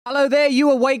Hello there,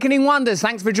 you awakening wonders.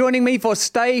 Thanks for joining me for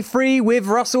Stay Free with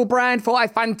Russell Brand for a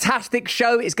fantastic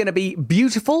show. It's going to be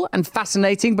beautiful and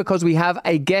fascinating because we have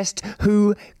a guest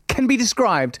who can be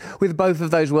described with both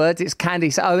of those words. It's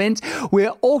Candace Owens. We're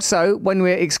also, when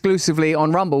we're exclusively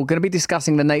on Rumble, going to be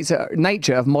discussing the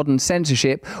nature of modern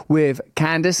censorship with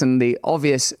Candace and the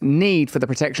obvious need for the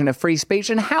protection of free speech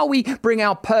and how we bring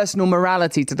our personal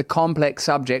morality to the complex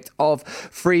subject of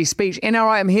free speech. In our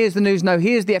item, Here's the News, no,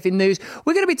 here's the effing news,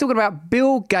 we're going to be talking about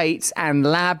Bill Gates and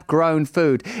lab-grown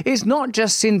food. It's not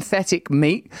just synthetic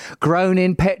meat grown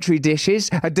in Petri dishes,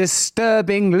 a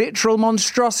disturbing literal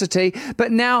monstrosity,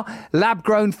 but now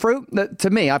lab-grown fruit that, to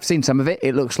me, I've seen some of it,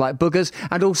 it looks like boogers,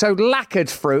 and also lacquered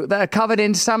fruit that are covered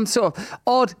in some sort of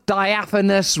odd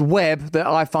diaphanous web that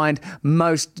I find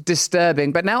most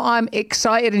disturbing. But now I'm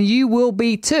excited, and you will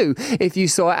be too if you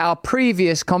saw our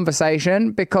previous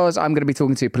conversation, because I'm going to be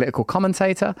talking to a political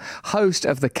commentator, host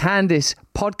of the Candace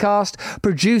podcast,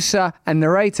 producer and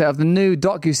narrator of the new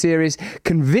docuseries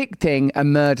Convicting a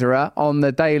Murderer on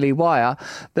the Daily Wire,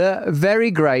 the very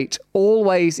great,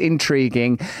 always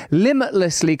intriguing,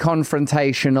 limitlessly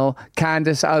confrontational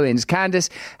Candace Owens. Candace,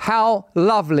 how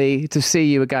lovely to see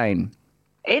you again.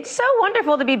 It's so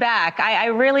wonderful to be back. I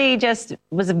really just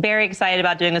was very excited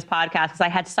about doing this podcast because I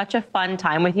had such a fun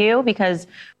time with you, because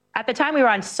at the time we were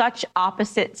on such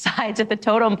opposite sides of the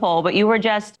totem pole, but you were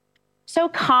just so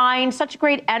kind, such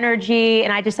great energy.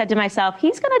 And I just said to myself,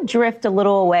 he's going to drift a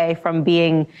little away from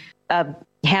being a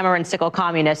hammer and sickle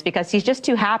communist because he's just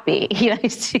too happy.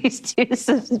 He's too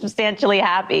substantially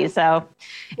happy. So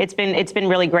it's been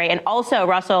really great. And also,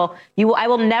 Russell, I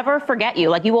will never forget you.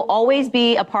 Like, you will always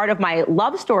be a part of my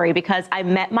love story because I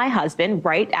met my husband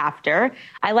right after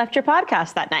I left your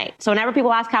podcast that night. So whenever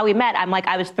people ask how we met, I'm like,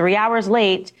 I was 3 hours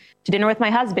late to dinner with my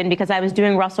husband because I was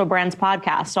doing Russell Brand's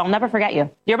podcast. So I'll never forget you.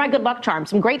 You're my good luck charm.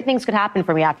 Some great things could happen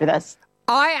for me after this.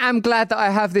 I am glad that I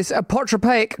have this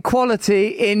apotropaic quality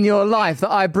in your life,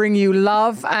 that I bring you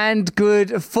love and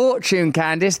good fortune,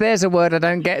 Candace. There's a word I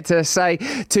don't get to say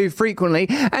too frequently.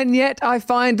 And yet I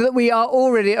find that we are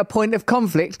already at a point of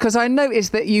conflict, because I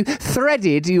noticed that you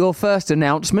threaded your first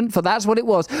announcement, for that's what it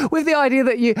was, with the idea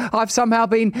that I've somehow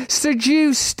been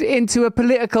seduced into a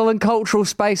political and cultural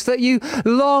space that you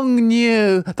long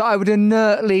knew that I would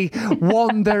inertly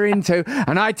wander into.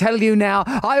 And I tell you now,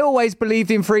 I always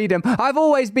believed in freedom. I've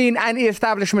always been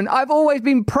anti-establishment. I've always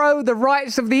been pro the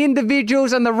rights of the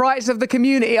individuals and the rights of the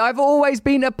community. I've always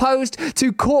been opposed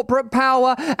to corporate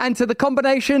power and to the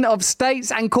combination of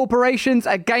states and corporations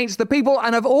against the people.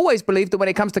 And I've always believed that when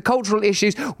it comes to cultural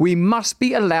issues, we must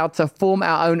be allowed to form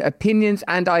our own opinions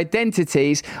and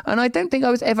identities. And I don't think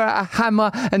I was ever a hammer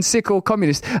and sickle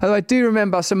communist. Although I do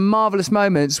remember some marvellous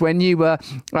moments when you were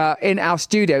in our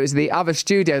studio. It was the other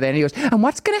studio then. He goes, and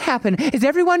what's going to happen? Is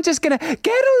everyone just going to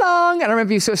get along? And I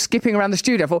remember you sort of skipping around the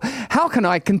studio. I thought, how can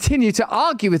I continue to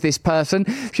argue with this person?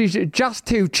 She's just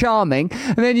too charming.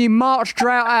 And then you marched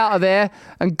out of there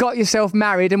and got yourself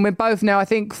married. And we're both now, I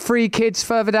think, 3 kids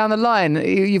further down the line.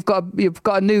 You've got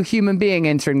a new human being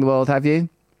entering the world, have you?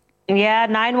 Yeah,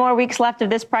 9 more weeks left of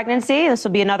this pregnancy. This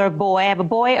will be another boy. I have a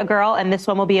boy, a girl, and this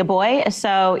one will be a boy.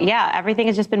 So yeah, everything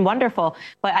has just been wonderful.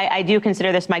 But I do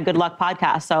consider this my good luck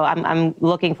podcast. So I'm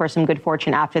looking for some good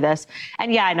fortune after this.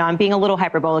 And yeah, I know I'm being a little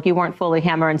hyperbolic. You weren't fully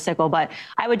hammer and sickle, but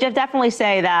I would just definitely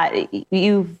say that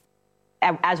you've,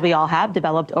 as we all have,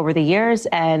 developed over the years,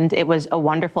 and it was a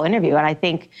wonderful interview. And I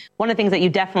think one of the things that you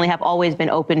definitely have always been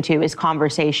open to is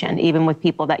conversation, even with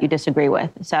people that you disagree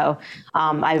with. So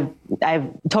I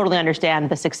totally understand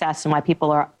the success and why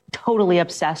people are totally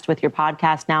obsessed with your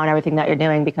podcast now and everything that you're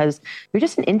doing, because you're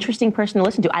just an interesting person to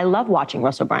listen to. I love watching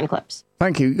Russell Brand clips.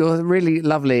 Thank you. You're really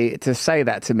lovely to say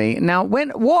that to me. Now,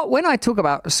 when I talk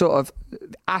about sort of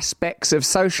aspects of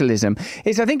socialism,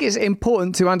 I think it's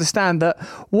important to understand that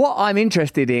what I'm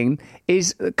interested in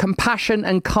is compassion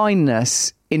and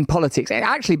kindness in politics, and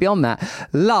actually beyond that,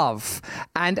 love.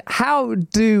 And how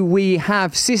do we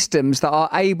have systems that are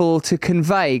able to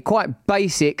convey quite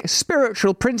basic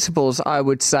spiritual principles, I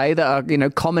would say, that are,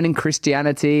 common in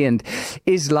Christianity and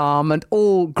Islam and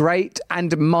all great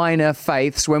and minor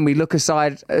faiths, when we look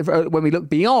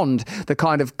beyond the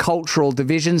kind of cultural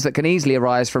divisions that can easily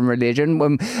arise from religion.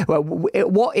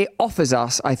 What it offers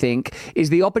us, I think, is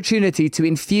the opportunity to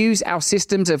infuse our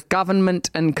systems of government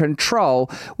and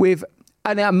control with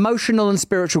an emotional and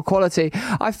spiritual quality.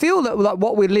 I feel that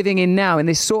what we're living in now, in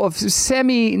this sort of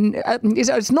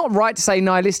it's not right to say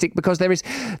nihilistic, because there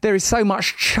is so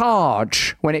much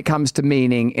charge when it comes to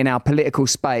meaning in our political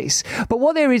space. But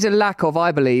what there is a lack of,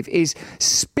 I believe, is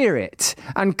spirit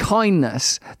and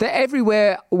kindness. That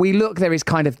everywhere we look, there is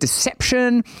kind of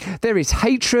deception, there is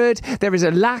hatred, there is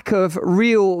a lack of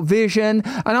real vision.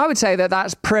 And I would say that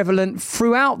that's prevalent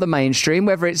throughout the mainstream,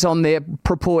 whether it's on the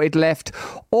purported left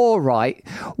or right.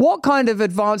 What kind of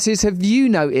advances have you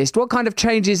noticed? What kind of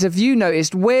changes have you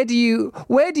noticed? Where do you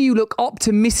look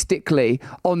optimistically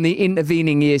on the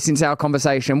intervening years since our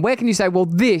conversation? Where can you say, well,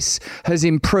 this has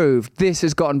improved, this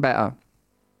has gotten better?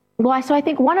 Well, so I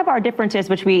think one of our differences,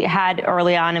 which we had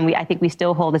early on, and I think we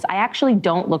still hold, is I actually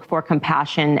don't look for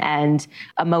compassion and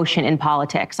emotion in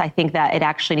politics. I think that it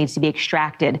actually needs to be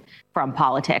extracted from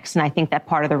politics. And I think that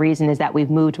part of the reason is that we've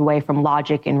moved away from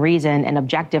logic and reason and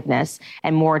objectiveness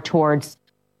and more towards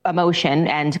emotion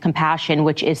and compassion,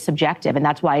 which is subjective, and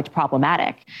that's why it's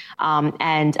problematic.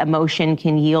 And emotion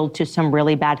can yield to some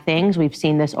really bad things. We've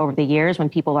seen this over the years when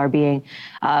people are being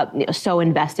so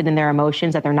invested in their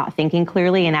emotions that they're not thinking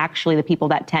clearly. And actually, the people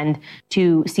that tend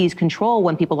to seize control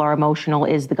when people are emotional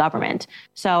is the government.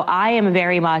 So I am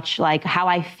very much like, how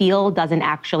I feel doesn't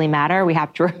actually matter. We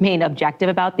have to remain objective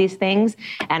about these things.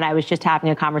 And I was just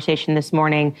having a conversation this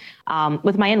morning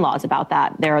with my in-laws about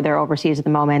that. They're overseas at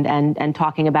the moment, and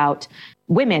talking about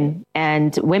women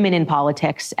and women in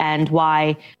politics, and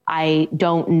why I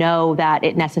don't know that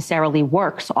it necessarily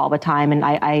works all the time. And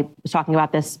I was talking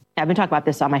about this. I've been talking about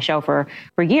this on my show for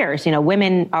years. You know,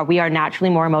 we are naturally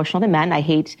more emotional than men. I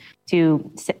hate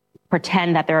to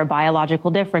pretend that there are biological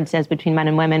differences between men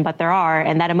and women, but there are.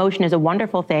 And that emotion is a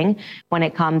wonderful thing when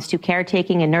it comes to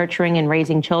caretaking and nurturing and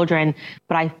raising children.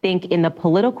 But I think in the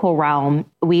political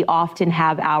realm, we often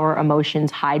have our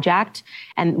emotions hijacked.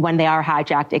 And when they are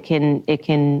hijacked, it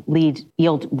can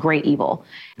yield great evil.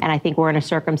 And I think we're in a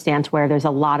circumstance where there's a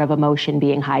lot of emotion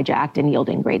being hijacked and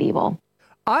yielding great evil.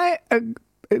 I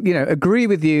agree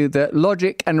with you that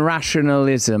logic and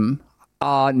rationalism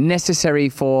are necessary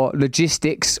for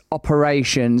logistics,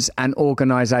 operations, and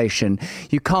organisation.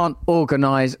 You can't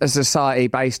organise a society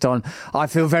based on, I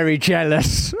feel very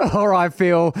jealous, or I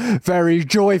feel very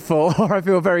joyful, or I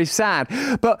feel very sad.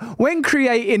 But when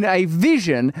creating a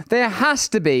vision, there has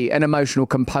to be an emotional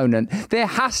component. There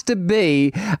has to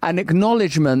be an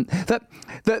acknowledgement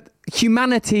that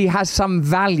humanity has some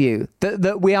value,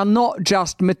 that we are not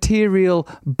just material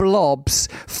blobs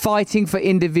fighting for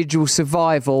individual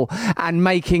survival and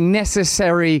making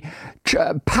necessary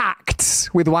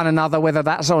pacts with one another, whether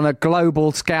that's on a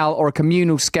global scale or a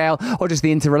communal scale, or just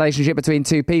the interrelationship between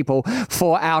two people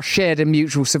for our shared and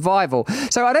mutual survival.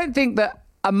 So I don't think that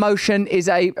emotion is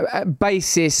a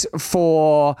basis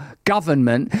for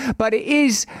government, but it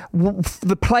is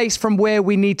the place from where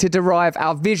we need to derive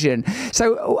our vision.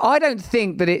 So I don't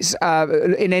think that it's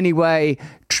in any way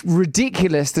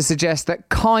ridiculous to suggest that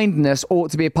kindness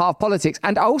ought to be a part of politics.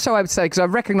 And also I would say, because I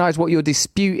recognise what you're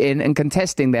disputing and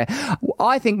contesting there,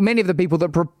 I think many of the people that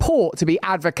purport to be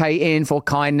advocating for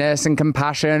kindness and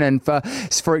compassion and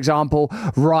for example,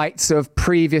 rights of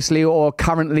previously or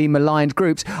currently maligned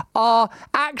groups are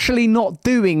actually not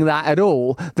doing that at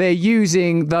all. They're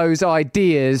using those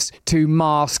ideas to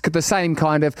mask the same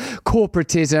kind of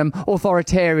corporatism,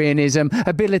 authoritarianism,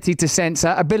 ability to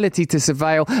censor, ability to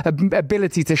surveil,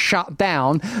 ability to shut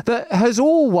down that has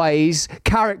always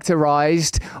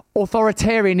characterized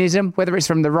authoritarianism, whether it's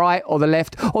from the right or the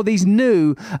left, or these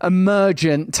new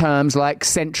emergent terms like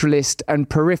centralist and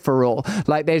peripheral.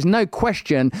 Like, there's no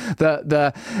question that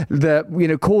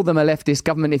the call them a leftist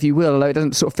government if you will, although it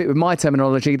doesn't sort of fit with my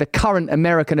terminology, the current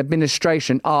American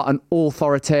administration are an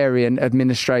authoritarian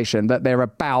administration, that they're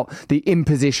about the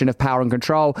imposition of power and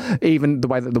control, even the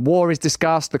way that the war is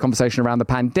discussed, the conversation around the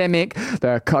pandemic,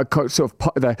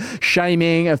 the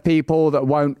shaming of people that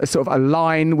won't sort of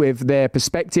align with their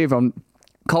perspective on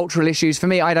cultural issues. For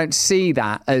me, I don't see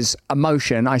that as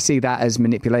emotion. I see that as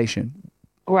manipulation.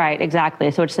 Right,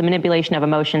 exactly. So it's the manipulation of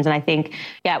emotions. And I think,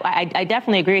 I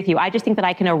definitely agree with you. I just think that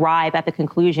I can arrive at the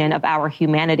conclusion of our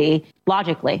humanity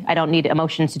logically. I don't need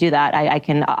emotions to do that.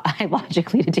 I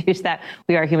logically deduce that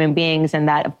we are human beings, and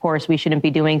that, of course, we shouldn't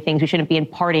be doing things. We shouldn't be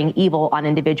imparting evil on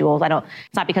individuals.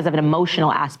 It's not because of an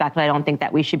emotional aspect that I don't think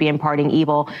that we should be imparting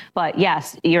evil. But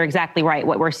yes, you're exactly right.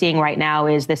 What we're seeing right now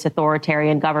is this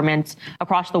authoritarian governments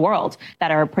across the world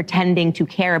that are pretending to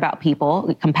care about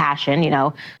people, compassion,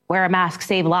 wear a mask,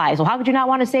 save lives. Well, how could you not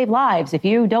want to save lives? If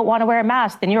you don't want to wear a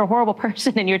mask, then you're a horrible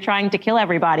person and you're trying to kill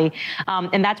everybody.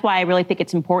 And that's why I really think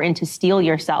it's important to steel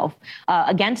yourself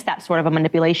against that sort of a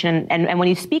manipulation. And when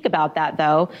you speak about that,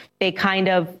 though, they kind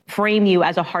of frame you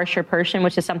as a harsher person,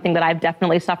 which is something that I've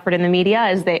definitely suffered in the media,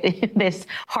 is this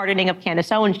hardening of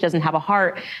Candace Owens. She doesn't have a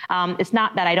heart. It's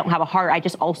not that I don't have a heart. I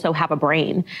just also have a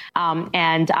brain.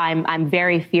 And I'm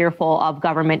very fearful of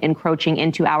government encroaching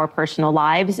into our personal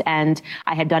lives. And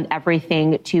I had done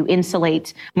everything to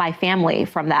insulate my family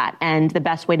from that. And the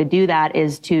best way to do that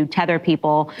is to tether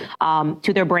people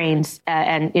to their brains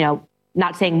and,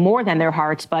 not saying more than their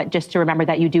hearts, but just to remember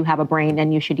that you do have a brain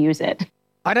and you should use it.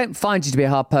 I don't find you to be a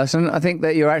hard person. I think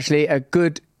that you're actually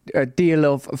a deal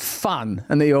of fun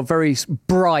and that you're very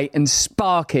bright and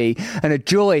sparky and a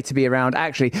joy to be around,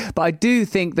 actually. But I do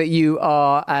think that you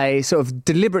are a sort of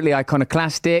deliberately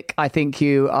iconoclastic. I think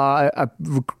you are a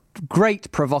great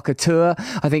provocateur.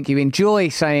 I think you enjoy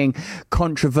saying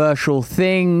controversial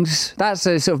things. That's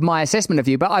sort of my assessment of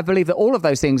you. But I believe that all of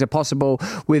those things are possible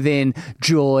within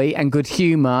joy and good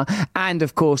humour, and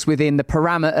of course within the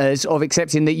parameters of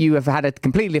accepting that you have had a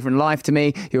completely different life to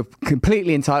me. You're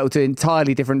completely entitled to an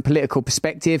entirely different political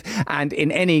perspective, and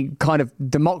in any kind of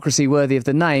democracy worthy of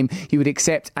the name, you would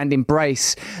accept and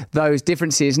embrace those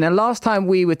differences. Now, last time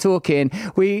we were talking,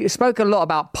 we spoke a lot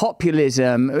about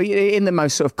populism in the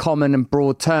most sort of common and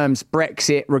broad terms.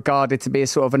 Brexit regarded to be a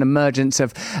sort of an emergence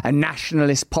of a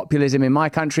nationalist populism in my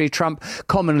country. Trump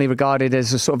commonly regarded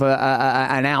as a sort of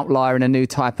an outlier and a new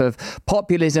type of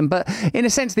populism. But in a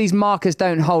sense, these markers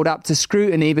don't hold up to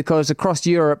scrutiny, because across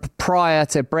Europe prior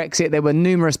to Brexit, there were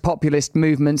numerous populist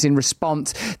movements in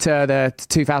response to the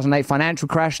 2008 financial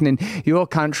crash. And in your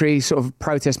country, sort of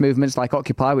protest movements like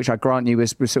Occupy, which I grant you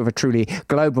was sort of a truly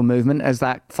global movement, as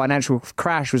that financial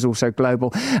crash was also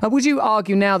global. Would you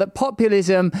argue now that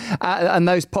populism and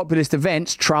those populist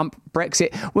events, Trump,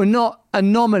 Brexit, were not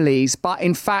anomalies, but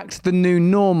in fact the new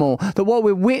normal? That what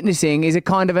we're witnessing is a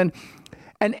kind of an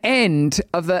end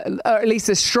of or at least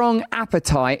a strong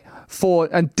appetite for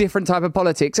a different type of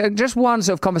politics. Just one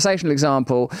sort of conversational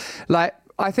example, like,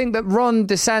 I think that Ron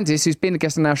DeSantis, who's been a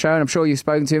guest on our show, and I'm sure you've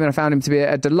spoken to him, and I found him to be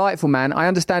a delightful man, I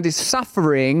understand is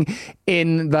suffering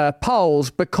in the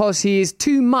polls because he is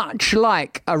too much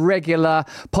like a regular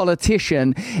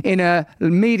politician in a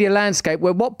media landscape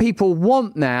where what people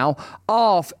want now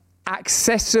are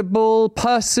accessible,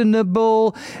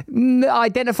 personable,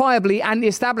 identifiably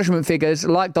anti-establishment figures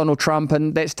like Donald Trump,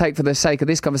 and let's take, for the sake of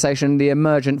this conversation, the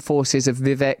emergent forces of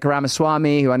Vivek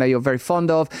Ramaswamy, who I know you're very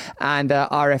fond of, and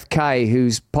RFK,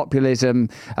 whose populism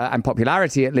and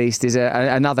popularity at least is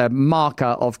another marker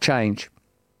of change.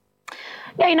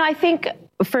 Yeah, I think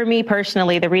for me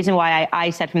personally, the reason why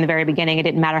I said from the very beginning it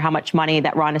didn't matter how much money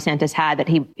that Ron DeSantis had, that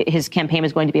his campaign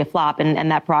was going to be a flop,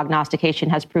 and that prognostication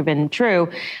has proven true,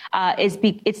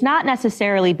 it's not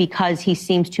necessarily because he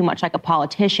seems too much like a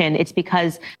politician. It's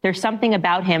because there's something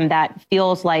about him that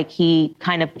feels like he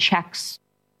kind of checks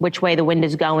which way the wind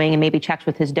is going and maybe checks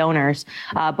with his donors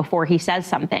before he says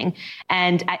something.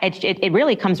 And it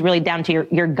really comes down to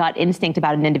your gut instinct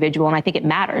about an individual. And I think it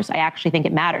matters. I actually think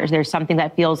it matters. There's something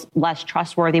that feels less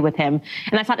trustworthy with him.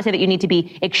 And that's not to say that you need to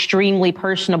be extremely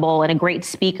personable and a great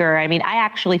speaker. I mean, I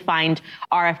actually find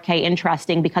RFK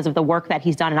interesting because of the work that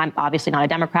he's done. And I'm obviously not a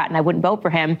Democrat and I wouldn't vote for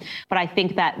him. But I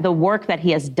think that the work that he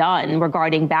has done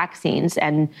regarding vaccines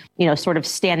and, sort of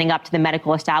standing up to the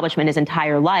medical establishment his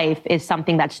entire life is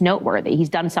something that's noteworthy. He's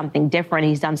done something different.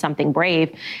 He's done something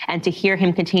brave. And to hear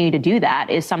him continue to do that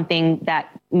is something that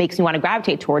makes me want to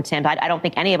gravitate towards him. I don't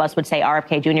think any of us would say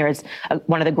RFK Jr. is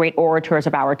one of the great orators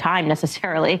of our time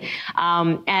necessarily.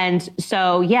 And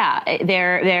so,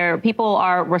 yeah, people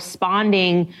are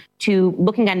responding to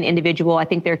looking at an individual. I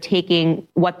think they're taking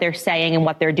what they're saying and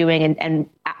what they're doing and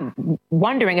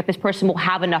wondering if this person will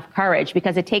have enough courage,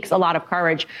 because it takes a lot of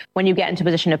courage when you get into a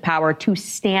position of power to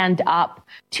stand up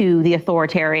to the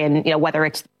authoritarian, whether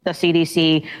it's the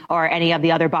CDC or any of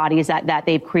the other bodies that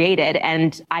they've created.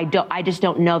 And I just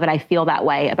don't know that I feel that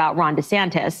way about Ron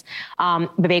DeSantis.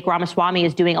 Vivek Ramaswamy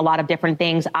is doing a lot of different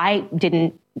things. I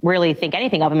didn't really think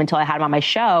anything of him until I had him on my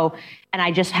show. And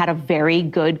I just had a very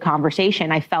good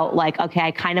conversation. I felt like, okay,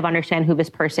 I kind of understand who this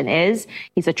person is.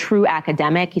 He's a true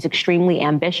academic. He's extremely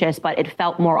ambitious, but it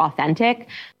felt more authentic.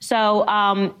 So,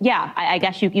 I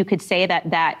guess you could say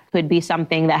that could be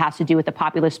something that has to do with the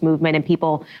populist movement and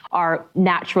people are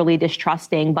naturally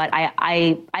distrusting. But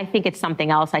I think it's something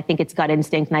else. I think it's gut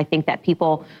instinct. And I think that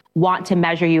people want to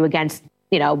measure you against,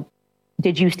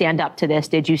 did you stand up to this?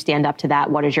 Did you stand up to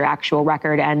that? What is your actual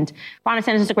record? And Ron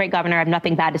DeSantis is a great governor. I have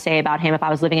nothing bad to say about him. If I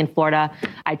was living in Florida,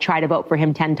 I'd try to vote for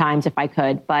him 10 times if I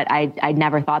could. But I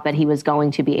never thought that he was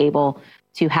going to be able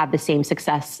to have the same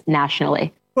success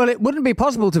nationally. Well, it wouldn't be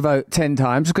possible to vote 10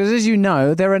 times because, as you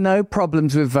know, there are no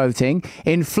problems with voting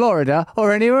in Florida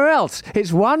or anywhere else.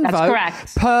 It's one That's vote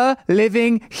correct. per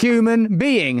living human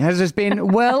being, as has been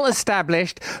well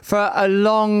established for a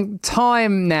long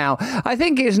time now. I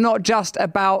think it's not just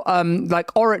about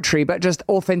like oratory, but just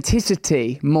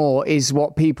authenticity more is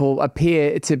what people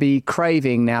appear to be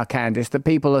craving now, Candace, that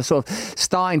people are sort of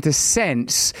starting to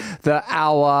sense that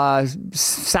our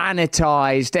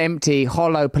sanitized, empty,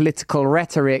 hollow political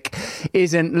rhetoric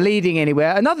isn't leading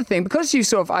anywhere. Another thing, because you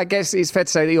sort of, I guess it's fair to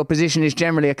say that your position is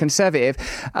generally a conservative,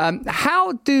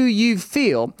 how do you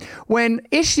feel when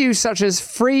issues such as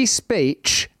free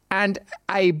speech and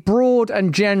a broad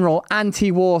and general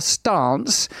anti-war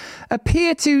stance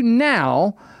appear to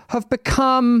now have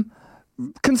become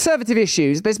conservative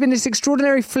issues? There's been this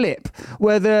extraordinary flip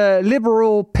where the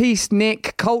liberal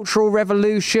peacenik cultural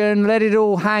revolution, let it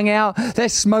all hang out,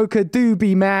 let's smoke a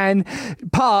doobie man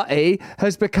party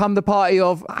has become the party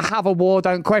of have a war,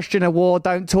 don't question a war,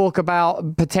 don't talk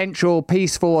about potential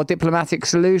peaceful or diplomatic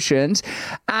solutions.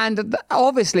 And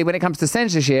obviously when it comes to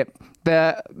censorship,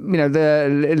 the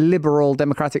liberal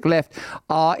democratic left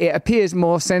it appears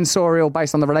more censorial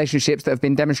based on the relationships that have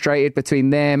been demonstrated between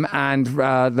them and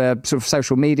the sort of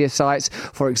social media sites,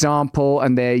 for example,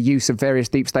 and their use of various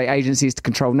deep state agencies to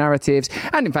control narratives.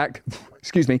 And in fact,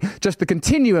 just the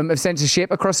continuum of censorship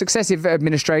across successive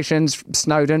administrations,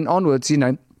 Snowden onwards,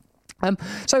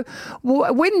 So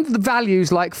when the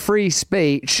values like free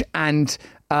speech and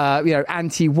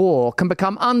anti-war can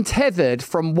become untethered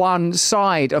from one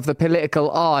side of the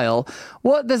political aisle,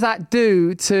 what does that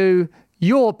do to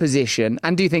your position?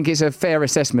 And do you think it's a fair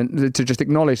assessment to just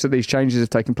acknowledge that these changes have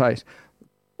taken place?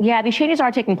 Yeah, these changes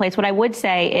are taking place. What I would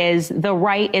say is the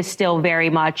right is still very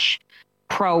much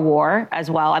pro-war as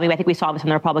well. I mean, I think we saw this on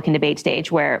the Republican debate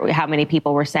stage where how many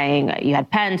people were saying you had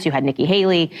Pence, you had Nikki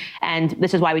Haley. And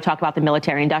this is why we talk about the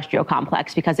military industrial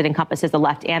complex, because it encompasses the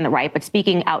left and the right. But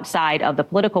speaking outside of the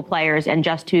political players and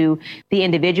just to the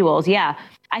individuals, yeah,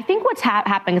 I think what's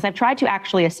happening is I've tried to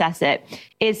actually assess it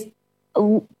is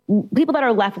people that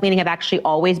are left-leaning have actually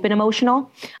always been emotional.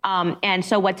 And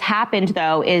so what's happened,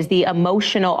 though, is the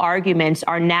emotional arguments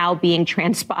are now being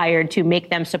transpired to make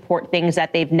them support things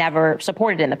that they've never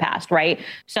supported in the past, right?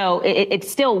 So it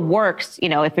still works,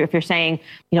 if you're saying,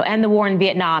 end the war in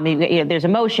Vietnam, there's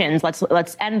emotions,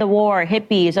 let's end the war,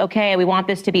 hippies, okay, we want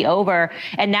this to be over.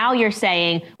 And now you're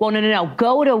saying, well, no,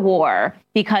 go to war.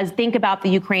 Because think about the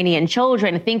Ukrainian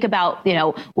children, think about,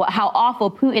 how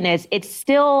awful Putin is. It's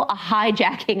still a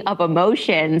hijacking of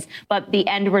emotions, but the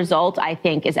end result, I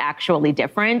think, is actually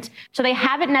different. So they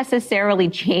haven't necessarily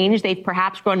changed. They've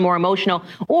perhaps grown more emotional,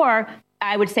 or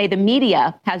I would say the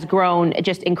media has grown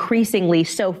just increasingly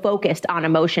so focused on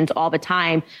emotions all the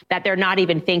time that they're not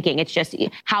even thinking. It's just,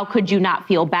 how could you not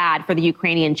feel bad for the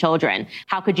Ukrainian children?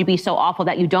 How could you be so awful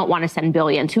that you don't want to send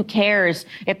billions? Who cares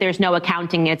if there's no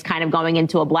accounting? It's kind of going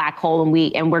into a black hole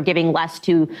and we're giving less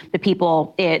to the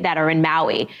people that are in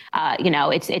Maui.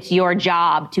 It's your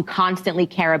job to constantly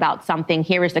care about something.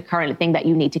 Here is the current thing that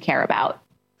you need to care about.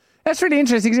 That's really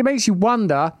interesting because it makes you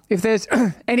wonder if there's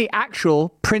any actual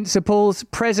principles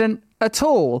present at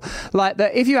all. Like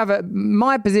that, if you have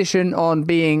my position on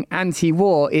being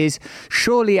anti-war is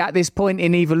surely at this point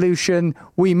in evolution,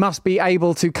 we must be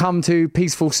able to come to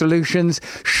peaceful solutions.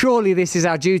 Surely this is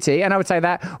our duty. And I would say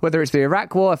that whether it's the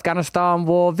Iraq war, Afghanistan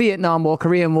war, Vietnam war,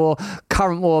 Korean war,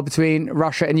 current war between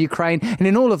Russia and Ukraine. And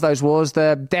in all of those wars,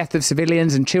 the death of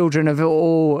civilians and children of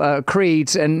all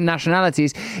creeds and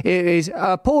nationalities is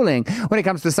appalling. When it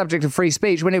comes to the subject of free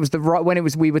speech, we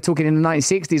were talking in the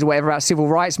 1960s or whatever about civil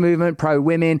rights movement,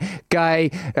 pro-women, gay,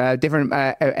 different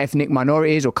ethnic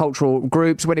minorities or cultural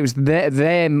groups, when it was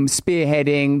them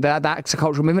spearheading that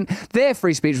cultural movement, their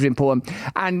free speech was important.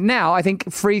 And now I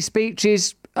think free speech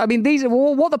is,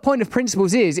 what the point of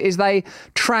principles is they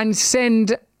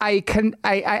transcend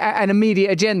an immediate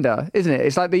agenda, isn't it?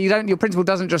 It's like your principle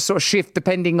doesn't just sort of shift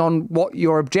depending on what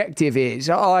your objective is.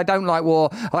 Oh, I don't like war.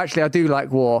 Oh, actually, I do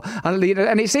like war. And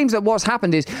it seems that what's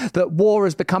happened is that war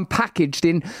has become packaged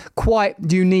in quite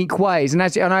unique ways. And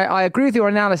I agree with your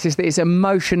analysis that it's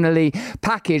emotionally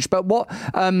packaged. But what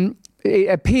it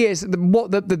appears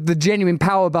what the genuine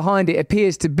power behind it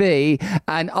appears to be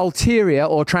an ulterior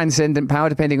or transcendent power,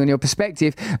 depending on your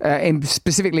perspective, in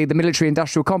specifically the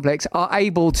military-industrial complex, are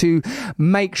able to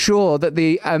make sure that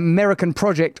the American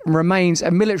project remains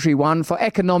a military one for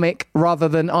economic rather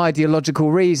than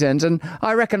ideological reasons. And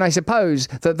I reckon, I suppose,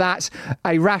 that that's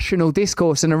a rational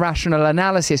discourse and a rational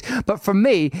analysis. But for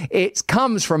me, it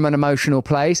comes from an emotional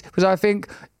place, because I think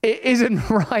it isn't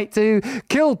right to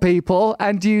kill people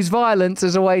and use violence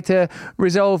as a way to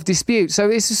resolve disputes. So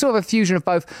it's a sort of a fusion of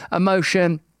both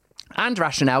emotion and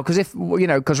rationale,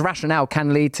 because rationale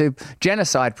can lead to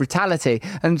genocide, brutality,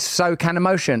 and so can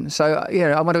emotion. So,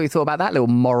 I wonder what you thought about that little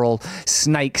moral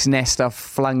snake's nest I've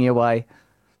flung your way.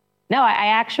 No,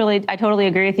 I totally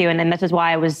agree with you. And this is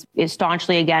why I was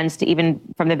staunchly against, even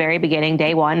from the very beginning,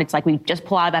 day one. It's like we just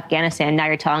pull out of Afghanistan. Now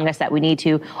you're telling us that we need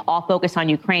to all focus on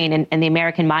Ukraine. And the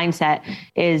American mindset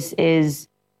is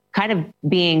kind of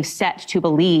being set to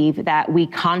believe that we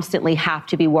constantly have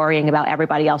to be worrying about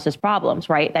everybody else's problems,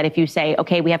 right? That if you say,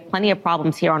 okay, we have plenty of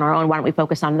problems here on our own, why don't we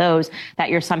focus on those, that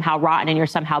you're somehow rotten and you're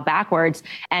somehow backwards.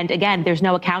 And again, there's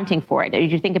no accounting for it.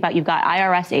 You think about, you've got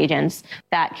IRS agents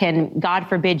that can, God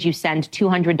forbid you send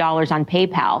 $200 on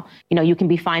PayPal, you can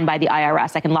be fined by the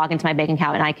IRS. I can log into my bank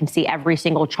account and I can see every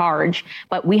single charge,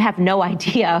 but we have no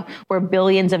idea where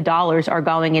billions of dollars are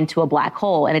going into a black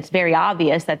hole. And it's very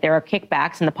obvious that there are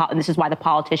kickbacks and this is why the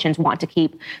politicians want to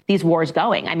keep these wars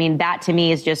going. I mean, that to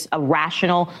me is just a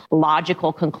rational,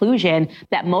 logical conclusion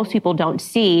that most people don't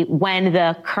see when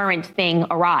the current thing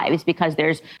arrives, because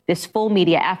there's this full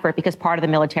media effort, because part of the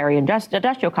military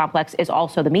industrial complex is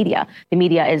also the media. The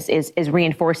media is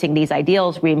reinforcing these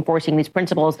ideals, reinforcing these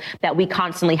principles that we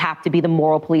constantly have to be the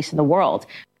moral police in the world.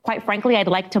 Quite frankly, I'd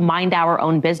like to mind our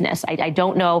own business. I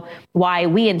don't know why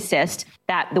we insist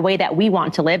that the way that we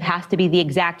want to live has to be the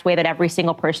exact way that every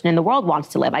single person in the world wants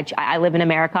to live. I live in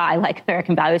America. I like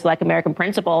American values, I like American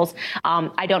principles.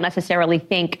 I don't necessarily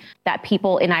think that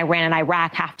people in Iran and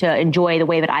Iraq have to enjoy the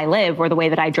way that I live or the way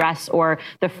that I dress or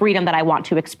the freedom that I want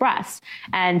to express.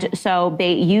 And so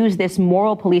they use this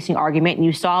moral policing argument, and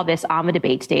you saw this on the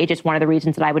debate stage. It's one of the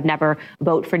reasons that I would never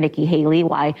vote for Nikki Haley,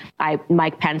 why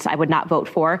Mike Pence I would not vote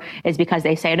for, is because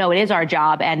they say, no, it is our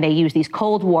job. And they use these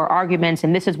Cold War arguments,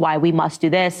 and this is why we must do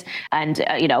this. And,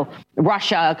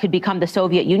 Russia could become the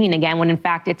Soviet Union again, when in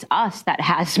fact it's us that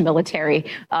has military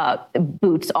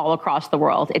boots all across the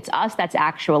world. It's us that's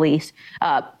actually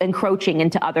encroaching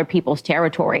into other people's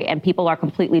territory. And people are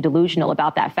completely delusional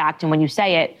about that fact. And when you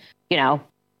say it,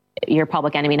 you're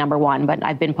public enemy number one. But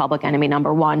I've been public enemy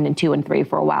number 1 and 2 and 3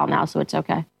 for a while now, so it's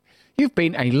okay. You've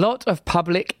been a lot of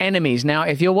public enemies. Now,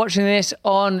 if you're watching this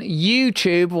on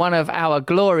YouTube, one of our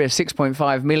glorious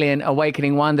 6.5 million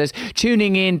awakening wonders,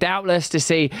 tuning in doubtless to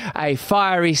see a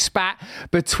fiery spat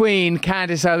between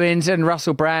Candace Owens and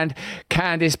Russell Brand.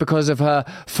 Candace because of her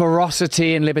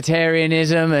ferocity and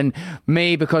libertarianism, and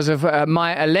me because of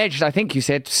my alleged, I think you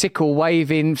said,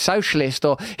 sickle-waving socialist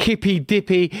or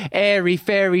hippy-dippy,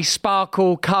 airy-fairy,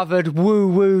 sparkle-covered,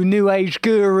 woo-woo, new age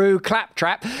guru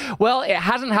claptrap. Well, it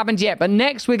hasn't happened yet. But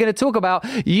next, we're going to talk about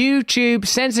YouTube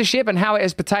censorship and how it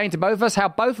has pertained to both of us, how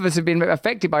both of us have been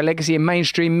affected by legacy and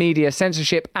mainstream media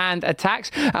censorship and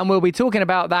attacks. And we'll be talking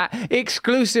about that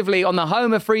exclusively on the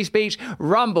home of free speech,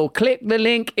 Rumble. Click the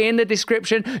link in the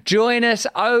description. Join us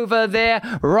over there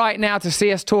right now to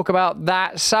see us talk about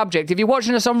that subject. If you're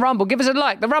watching us on Rumble, give us a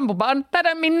like. The Rumble button, that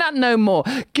don't mean nothing no more.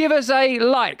 Give us a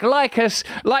like us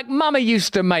like Mama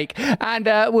used to make.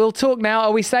 And we'll talk now.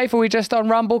 Are we safe? Are we just on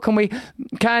Rumble? Can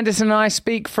Candace and I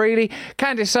speak freely?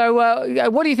 Candace, so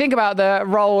what do you think about the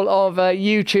role of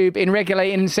YouTube in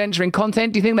regulating and censoring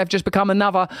content? Do you think they've just become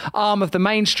another arm of the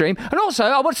mainstream? And also,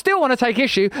 I would still want to take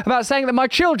issue about saying that my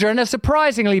children are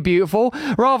surprisingly beautiful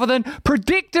rather than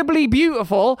predictably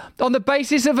beautiful on the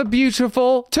basis of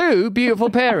two beautiful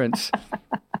parents.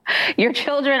 Your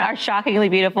children are shockingly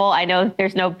beautiful. I know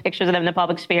there's no pictures of them in the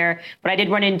public sphere, but I did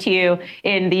run into you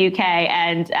in the UK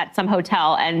and at some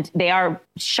hotel, and they are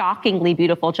shockingly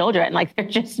beautiful children. Like, they're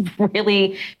just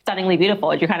really stunningly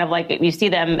beautiful. You're kind of like, you see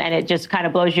them and it just kind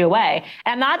of blows you away.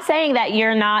 And I'm not saying that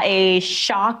you're not a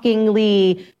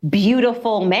shockingly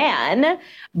beautiful man,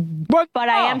 but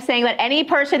I am saying that any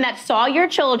person that saw your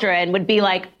children would be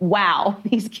like, wow,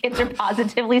 these kids are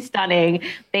positively stunning.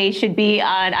 They should be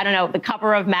on, I don't know, the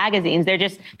cover of magazines.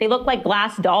 They look like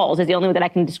glass dolls is the only way that I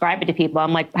can describe it to people.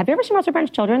 I'm like, have you ever seen Russell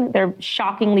Brand's children? They're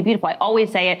shockingly beautiful. I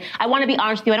always say it. I want to be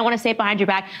honest with you. I don't want to say it behind your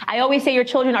back. I always say your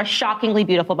children are shockingly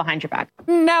beautiful behind your back.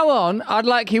 Now on, I'd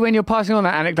like you, when you're passing on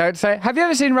that anecdote, to say, have you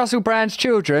ever seen Russell Brand's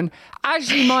children?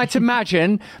 As you might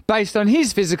imagine, based on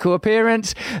his physical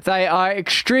appearance, they are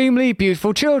extremely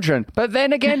beautiful children. But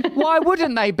then again, why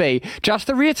wouldn't they be? Just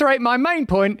to reiterate my main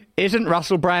point, isn't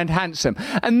Russell Brand handsome?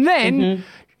 And then...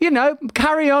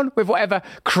 carry on with whatever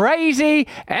crazy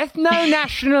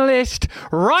ethno-nationalist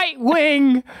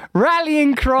right-wing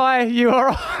rallying cry you are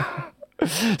on.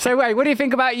 So wait, what do you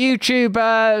think about YouTube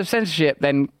censorship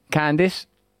then, Candace?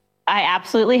 I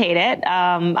absolutely hate it.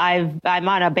 I'm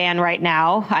on a ban right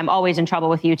now. I'm always in trouble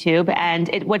with YouTube.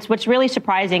 And what's really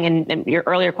surprising in your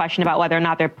earlier question about whether or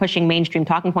not they're pushing mainstream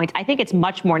talking points, I think it's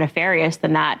much more nefarious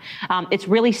than that. It's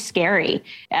really scary.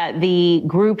 The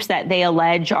groups that they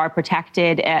allege are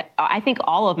protected. I think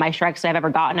all of my strikes that I've ever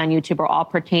gotten on YouTube are all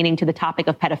pertaining to the topic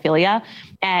of pedophilia.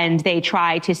 And they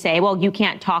try to say, well, you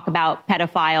can't talk about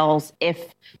pedophiles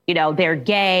if they're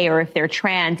gay or if they're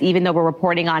trans, even though we're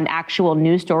reporting on actual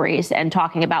news stories and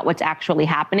talking about what's actually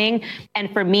happening. And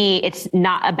for me, it's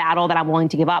not a battle that I'm willing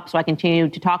to give up. So I continue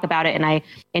to talk about it and I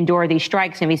endure these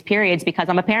strikes and these periods because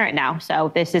I'm a parent now.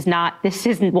 So this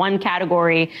isn't one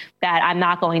category that I'm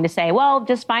not going to say, well,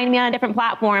 just find me on a different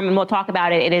platform and we'll talk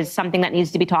about it. It is something that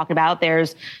needs to be talked about.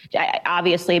 There's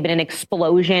obviously been an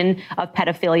explosion of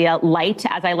pedophilia light,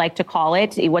 as I like to call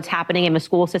it. What's happening in the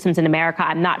school systems in America,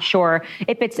 I'm not sure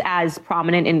if it's as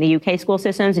prominent in the UK school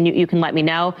systems, and you can let me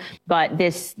know. But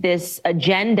this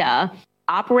agenda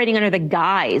operating under the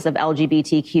guise of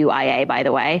LGBTQIA, by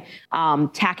the way,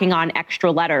 tacking on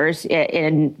extra letters.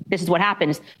 And this is what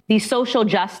happens. These social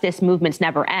justice movements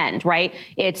never end, right?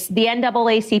 It's the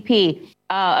NAACP.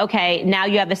 Okay, now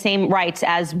you have the same rights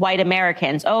as white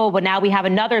Americans. Oh, but now we have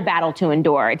another battle to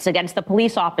endure. It's against the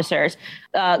police officers.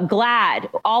 GLAAD,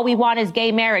 all we want is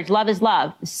gay marriage. Love is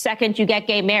love. The second you get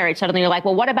gay marriage, suddenly you're like,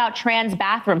 well, what about trans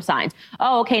bathroom signs?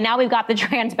 Oh, okay, now we've got the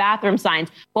trans bathroom signs.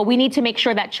 Well, we need to make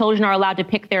sure that children are allowed to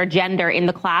pick their gender in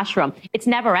the classroom. It's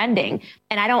never ending.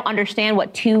 And I don't understand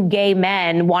what two gay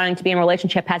men wanting to be in a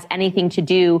relationship has anything to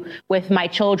do with my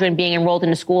children being enrolled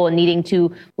into school and needing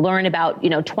to learn about,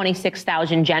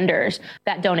 26,000 genders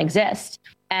that don't exist.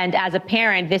 And as a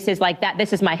parent, this is like that.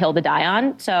 This is my hill to die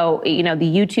on. So, the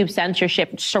YouTube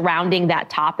censorship surrounding that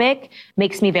topic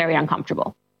makes me very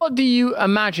uncomfortable. What do you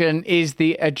imagine is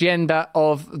the agenda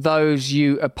of those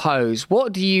you oppose?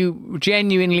 What do you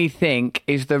genuinely think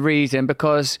is the reason?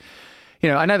 Because,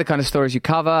 I know the kind of stories you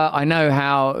cover. I know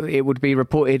how it would be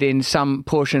reported in some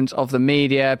portions of the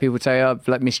media. People would say,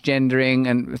 like misgendering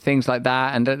and things like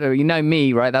that. And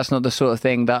me, right? That's not the sort of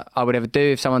thing that I would ever do.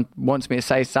 If someone wants me to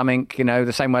say something,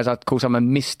 the same way as I'd call someone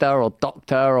Mr. or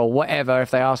Doctor or whatever, if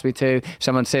they ask me to. If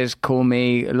someone says, call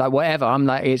me like whatever, I'm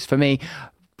like, it's for me.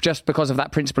 Just because of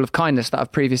that principle of kindness that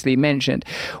I've previously mentioned.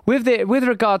 With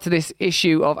regard to this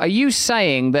issue of, are you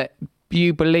saying that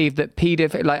you believe that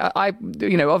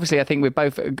obviously I think we've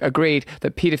both agreed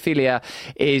that paedophilia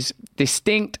is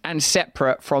distinct and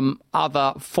separate from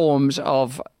other forms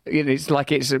of, it's a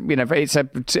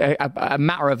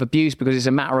matter of abuse because it's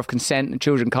a matter of consent and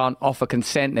children can't offer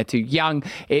consent. They're too young.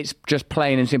 It's just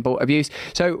plain and simple abuse.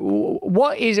 So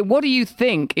what do you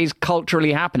think is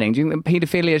culturally happening? Do you think that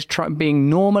paedophilia is being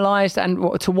normalized,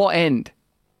 and to what end?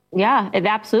 Yeah, it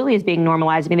absolutely is being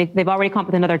normalized. I mean, they've already come up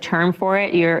with another term for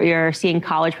it. You're seeing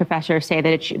college professors say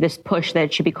that this push that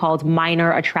it should be called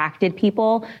minor attracted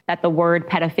people, that the word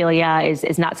pedophilia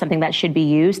is not something that should be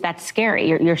used. That's scary.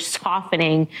 You're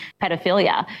softening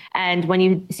pedophilia. And when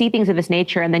you see things of this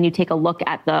nature and then you take a look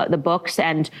at the books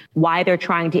and why they're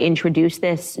trying to introduce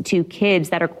this to kids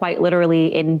that are quite literally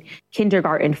in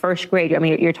kindergarten, first grade. I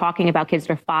mean, you're talking about kids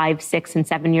that are 5, 6, and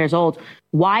 7 years old.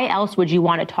 Why else would you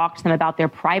want to talk to them about their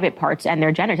private parts and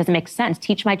their gender? It doesn't make sense.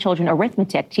 Teach my children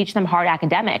arithmetic, teach them hard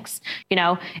academics,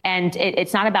 and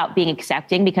it's not about being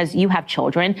accepting because you have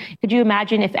children. Could you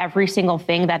imagine if every single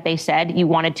thing that they said you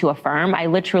wanted to affirm? I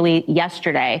literally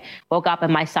yesterday woke up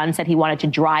and my son said he wanted to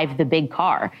drive the big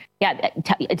car. Yeah,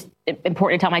 it's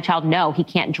important to tell my child, no, he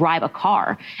can't drive a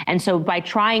car. And so by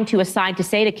trying to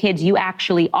say to kids, you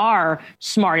actually are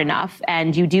smart enough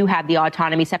and you do have the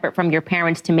autonomy separate from your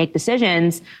parents to make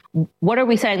decisions, what are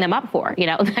we setting them up for?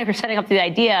 We're setting up the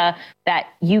idea that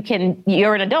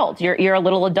you're an adult, you're a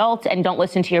little adult and don't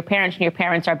listen to your parents and your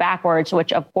parents are backwards,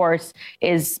 which of course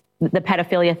is the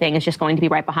pedophilia thing is just going to be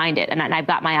right behind it. And I've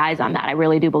got my eyes on that. I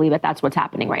really do believe that that's what's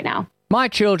happening right now. My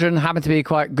children happen to be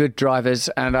quite good drivers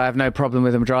and I have no problem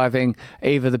with them driving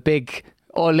either the big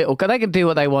or little, they can do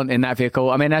what they want in that vehicle.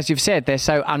 I mean, as you've said, they're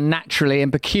so unnaturally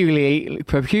and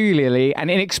peculiarly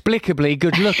and inexplicably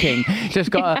good looking.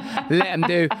 Just got to let them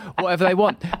do whatever they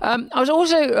want. I was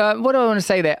also, what do I want to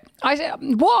say there?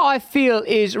 What I feel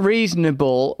is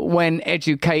reasonable when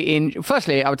educating,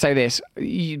 firstly, I would say this,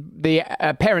 the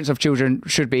parents of children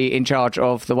should be in charge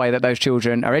of the way that those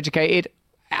children are educated,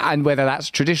 and whether that's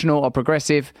traditional or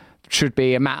progressive should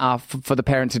be a matter for the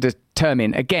parent to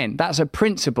determine. Again, that's a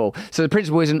principle. So the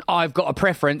principle isn't, I've got a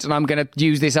preference and I'm going to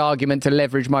use this argument to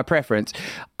leverage my preference.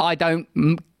 I don't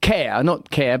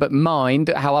but mind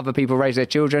how other people raise their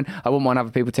children. I wouldn't want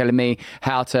other people telling me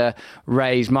how to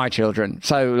raise my children.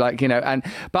 So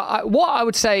what I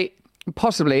would say,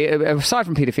 possibly, aside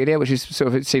from paedophilia, which is sort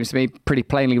of, it seems to me pretty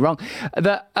plainly wrong,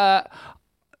 that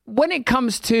when it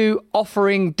comes to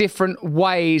offering different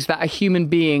ways that a human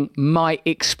being might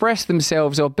express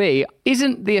themselves or be,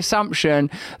 isn't the assumption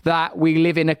that we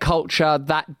live in a culture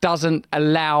that doesn't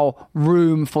allow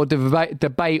room for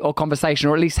debate or conversation,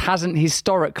 or at least hasn't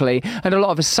historically, and a lot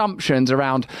of assumptions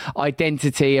around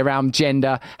identity, around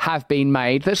gender have been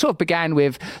made that sort of began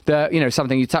with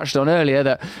something you touched on earlier,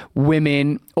 that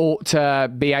women ought to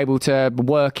be able to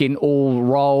work in all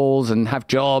roles and have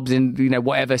jobs in,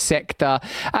 whatever sector.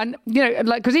 And,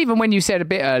 because even when you said a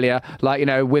bit earlier,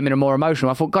 women are more emotional,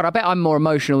 I thought, God, I bet I'm more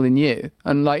emotional than you.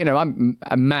 And I'm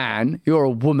a man, you're a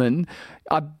woman.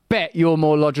 I bet you're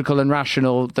more logical and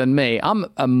rational than me. I'm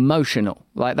emotional.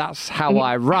 That's how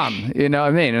I run. You know what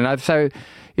I mean?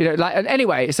 And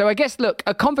anyway, so I guess, look,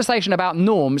 a conversation about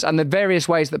norms and the various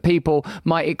ways that people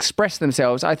might express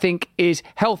themselves, I think, is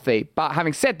healthy. But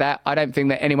having said that, I don't think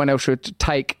that anyone else should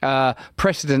take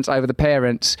precedence over the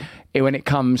parents when it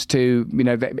comes to,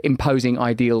 imposing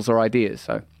ideals or ideas.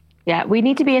 So. Yeah, we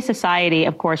need to be a society,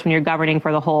 of course, when you're governing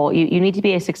for the whole, you need to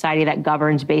be a society that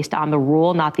governs based on the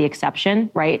rule, not the exception,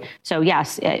 right? So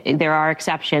yes, there are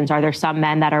exceptions. Are there some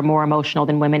men that are more emotional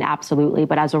than women? Absolutely.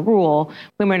 But as a rule,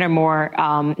 women are more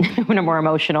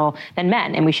emotional than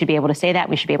men. And we should be able to say that.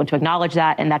 We should be able to acknowledge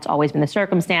that. And that's always been the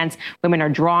circumstance. Women are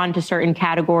drawn to certain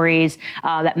categories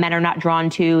that men are not drawn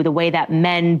to. The way that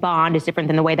men bond is different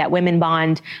than the way that women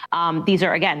bond. These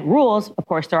are, again, rules. Of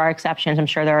course, there are exceptions. I'm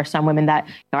sure there are some women that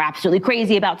are absolutely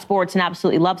crazy about sports and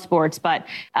absolutely love sports. But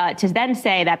to then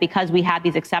say that because we have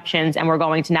these exceptions and we're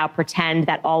going to now pretend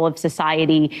that all of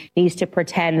society needs to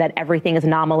pretend that everything is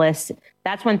anomalous,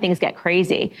 that's when things get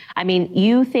crazy. I mean,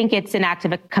 you think it's an act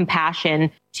of compassion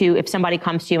to, if somebody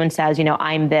comes to you and says,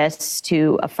 I'm this,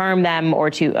 to affirm them, or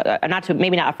to,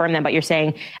 maybe not affirm them, but you're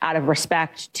saying out of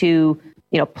respect to,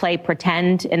 play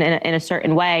pretend in a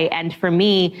certain way. And for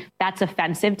me, that's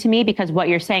offensive to me, because what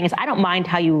you're saying is, I don't mind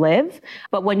how you live,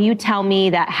 but when you tell me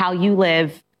that how you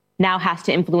live now has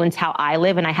to influence how I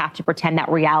live and I have to pretend that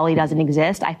reality doesn't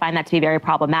exist, I find that to be very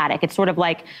problematic. It's sort of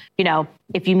like,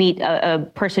 if you meet a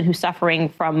person who's suffering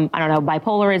from,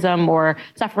 bipolarism or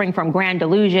suffering from grand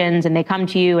delusions, and they come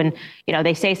to you and,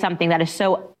 they say something that is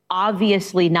so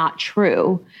obviously not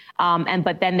true.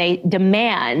 But then they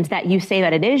demand that you say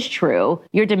that it is true.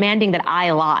 You're demanding that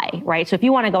I lie, right? So if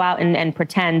you want to go out and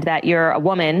pretend that you're a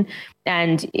woman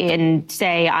and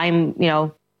say I'm,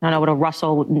 I don't know what a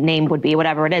Russell name would be,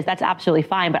 whatever it is, that's absolutely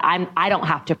fine. But I don't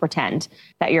have to pretend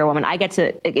that you're a woman. I get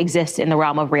to exist in the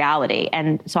realm of reality.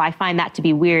 And so I find that to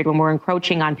be weird when we're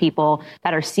encroaching on people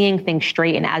that are seeing things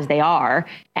straight and as they are,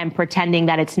 and pretending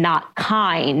that it's not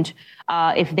kind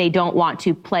if they don't want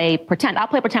to play pretend. I'll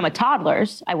play pretend with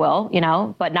toddlers, I will,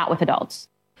 but not with adults.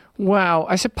 Wow.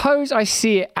 I suppose I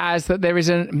see it as that there is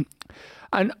an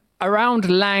around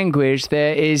language,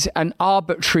 there is an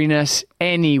arbitrariness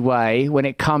anyway when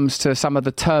it comes to some of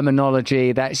the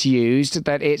terminology that's used,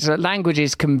 that language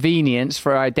is convenience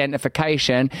for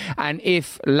identification. And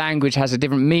if language has a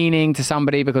different meaning to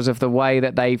somebody because of the way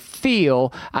that they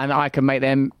feel, and I can make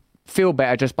them feel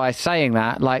better just by saying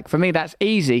that, for me, that's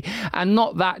easy and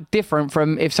not that different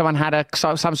from if someone had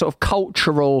some sort of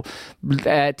cultural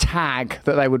tag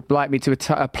that they would like me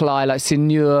to apply, like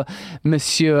seigneur,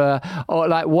 monsieur, or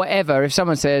whatever. If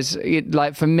someone says,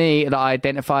 for me, that I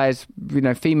identify as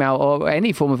female, or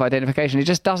any form of identification, it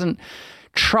just doesn't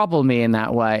trouble me in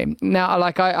that way. Now,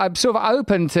 I'm sort of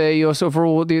open to your sort of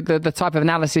rule, the type of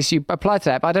analysis you apply to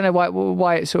that, but I don't know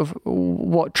why it sort of,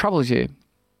 what troubles you.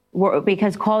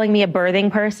 Because calling me a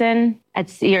birthing person,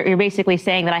 you're basically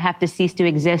saying that I have to cease to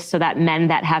exist so that men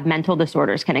that have mental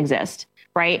disorders can exist.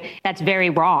 right? That's very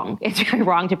wrong. It's very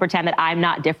wrong to pretend that I'm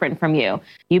not different from you.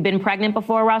 You've been pregnant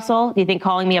before, Russell. Do you think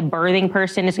calling me a birthing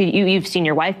person is, you've seen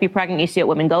your wife be pregnant, you see what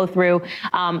women go through.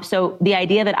 So the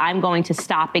idea that I'm going to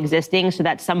stop existing so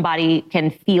that somebody can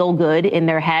feel good in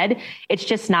their head, it's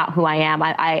just not who I am.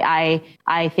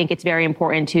 I think it's very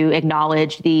important to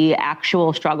acknowledge the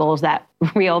actual struggles that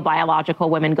real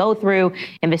biological women go through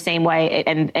in the same way,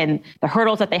 and the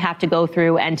hurdles that they have to go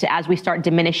through. And as we start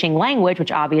diminishing language,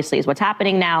 which obviously is what's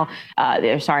happening now,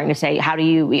 they're starting to say, how do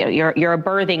you're a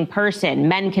birthing person.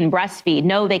 Men can breastfeed.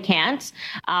 No, they can't.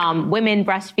 Women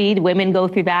breastfeed. Women go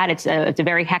through that. It's a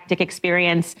very hectic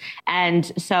experience.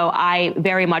 And so I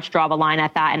very much draw the line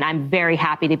at that. And I'm very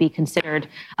happy to be considered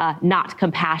not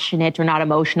compassionate or not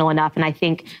emotional enough. And I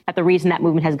think that the reason that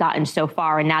movement has gotten so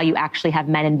far, and now you actually have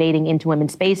men invading into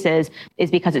women's spaces,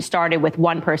 is because it started with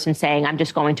one person saying, I'm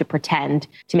just going to pretend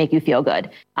to make you feel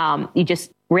good.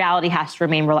 Reality has to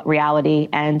remain reality,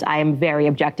 and I am very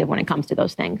objective when it comes to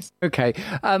those things. Okay.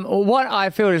 What I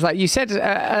feel is, like you said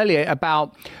earlier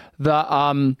about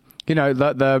the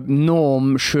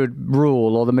norm should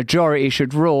rule, or the majority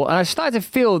should rule. And I started to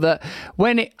feel that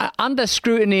when under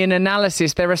scrutiny and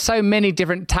analysis, there are so many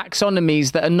different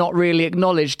taxonomies that are not really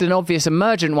acknowledged. An obvious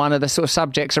emergent one are the sort of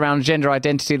subjects around gender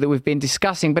identity that we've been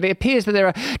discussing. But it appears that there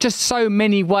are just so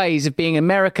many ways of being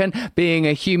American, being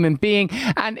a human being.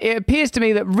 And it appears to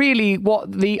me that really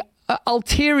what the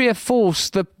ulterior force,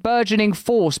 the burgeoning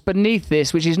force beneath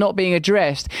this, which is not being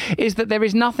addressed, is that there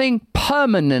is nothing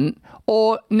permanent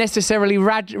or necessarily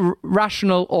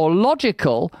rational or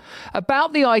logical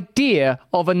about the idea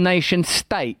of a nation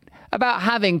state, about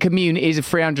having communities of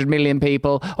 300 million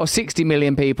people or 60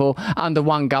 million people under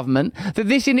one government, that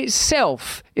this in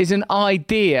itself is an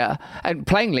idea. And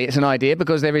plainly it's an idea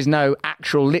because there is no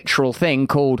actual literal thing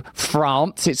called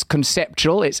France. It's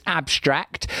conceptual, it's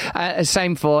abstract.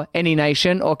 Same for any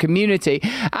nation or community.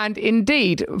 And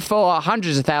indeed, for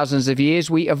hundreds of thousands of years,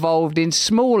 we evolved in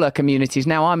smaller communities.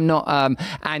 Now, I'm not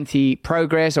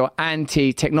anti-progress or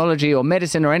anti-technology or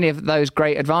medicine or any of those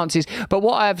great advances, but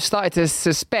what I've started to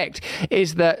suspect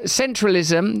is that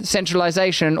centralism,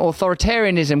 centralization,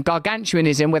 authoritarianism,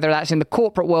 gargantuanism, whether that's in the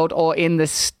corporate world or in the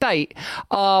state,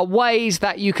 are ways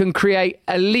that you can create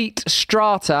elite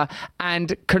strata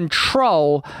and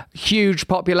control huge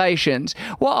populations.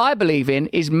 What I believe in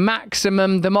is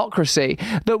maximum democracy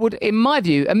that would, in my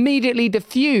view, immediately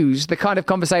diffuse the kind of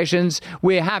conversations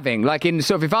we're having. Like in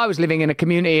sort of, if I was living in a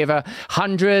community of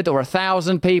 100 or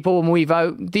 1,000 people and we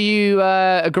vote, do you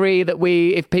agree that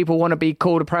if people want to be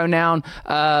called a pronoun,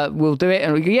 we'll do it?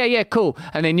 And we go, yeah, cool.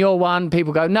 And then you're one,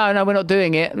 people go, no, we're not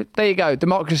doing it. There you go,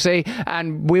 democracy.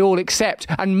 And we all accept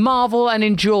and marvel and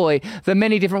enjoy the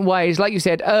many different ways, like you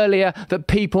said earlier, that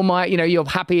people might, you're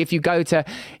happy if you go to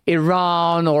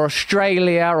Iran or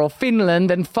Australia or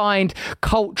Finland and find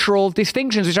cultural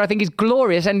distinctions, which I think is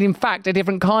glorious and in fact a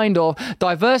different kind of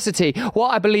diversity. What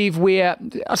I believe we're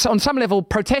on some level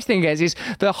protesting against is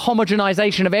the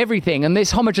homogenization of everything. And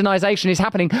this homogenization is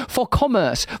happening for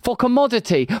commerce, for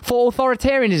commodity, for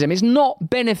authoritarianism. It's not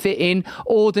benefiting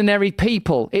ordinary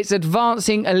people. It's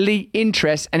advancing elite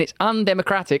interests, and it's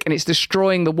undemocratic, and it's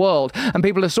destroying the world. And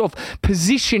people are sort of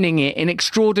positioning it in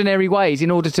extraordinary ways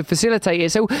in order to facilitate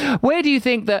it. So where do you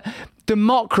think that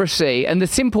democracy and the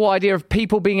simple idea of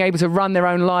people being able to run their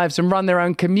own lives and run their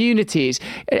own communities,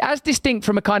 as distinct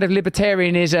from a kind of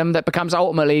libertarianism that becomes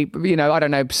ultimately,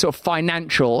 sort of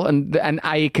financial and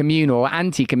a-communal or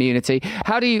anti-community,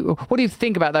 what do you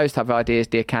think about those type of ideas,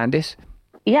 dear Candace?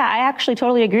 Yeah, I actually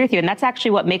totally agree with you. And that's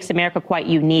actually what makes America quite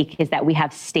unique, is that we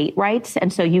have state rights.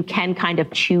 And so you can kind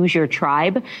of choose your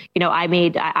tribe.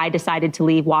 I decided to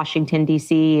leave Washington,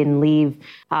 D.C. and leave.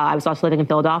 I was also living in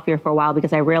Philadelphia for a while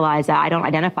because I realized that I don't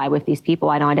identify with these people.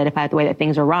 I don't identify with the way that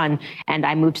things are run. And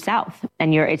I moved south.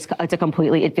 And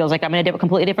it feels like I'm in a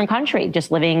completely different country, just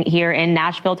living here in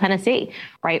Nashville, Tennessee,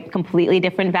 right? Completely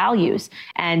different values.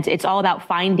 And it's all about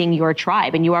finding your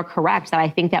tribe. And you are correct that I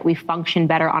think that we function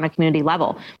better on a community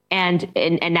level. And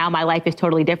now my life is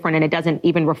totally different, and it doesn't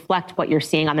even reflect what you're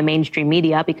seeing on the mainstream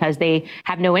media, because they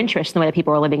have no interest in the way that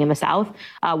people are living in the South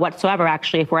whatsoever.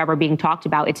 Actually, if we're ever being talked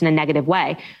about, it's in a negative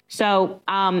way. So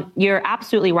you're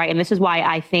absolutely right. And this is why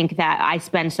I think that I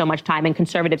spend so much time, and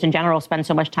conservatives in general spend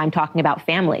so much time talking about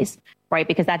families. right?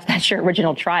 Because that's your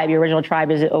original tribe. Your original tribe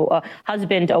is a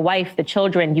husband, a wife, the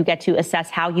children. You get to assess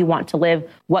how you want to live,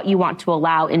 what you want to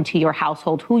allow into your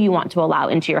household, who you want to allow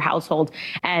into your household.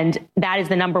 And that is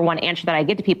the number one answer that I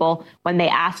give to people when they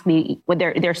ask me, when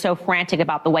they're so frantic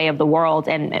about the way of the world.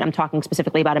 And I'm talking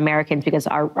specifically about Americans because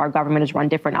our government is run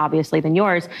different, obviously, than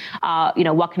yours.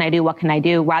 What can I do? What can I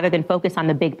do? Rather than focus on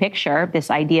the big picture, this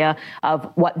idea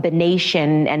of what the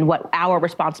nation and what our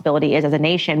responsibility is as a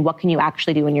nation, what can you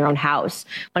actually do in your own house?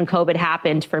 When COVID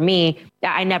happened for me,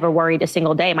 I never worried a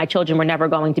single day. My children were never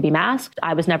going to be masked.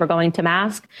 I was never going to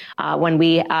mask. When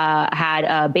we had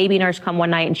a baby nurse come one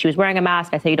night and she was wearing a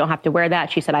mask, I said, you don't have to wear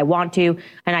that. She said, I want to.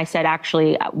 And I said,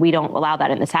 actually, we don't allow that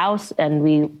in this house. And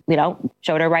we,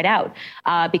 showed her right out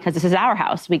because this is our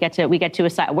house. We get to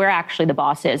assign, we're actually the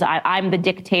bosses. I'm the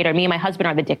dictator. Me and my husband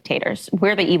are the dictators.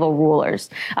 We're the evil rulers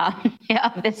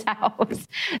of this house.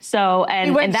 So,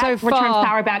 and that returns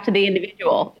power back to the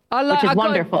individual, which is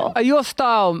wonderful. Your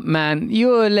style, man,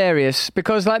 you're hilarious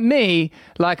because like me,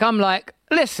 I'm like,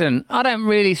 listen, I don't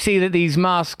really see that these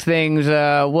mask things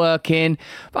are working.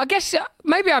 But I guess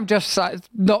maybe I'm just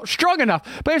not strong enough.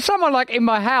 But if someone like in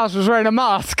my house was wearing a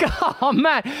mask, oh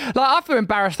man, I feel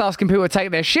embarrassed asking people to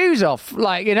take their shoes off.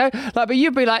 But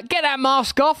you'd be like, get that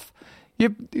mask off.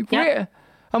 Yep.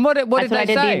 And what did they say? That's what I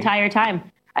did the entire time.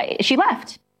 She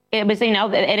left. It was,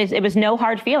 it was no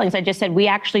hard feelings. I just said, we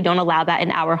actually don't allow that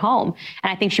in our home. And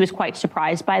I think she was quite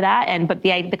surprised by that. But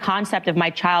the concept of my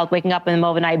child waking up in the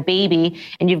middle of the night, baby,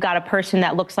 and you've got a person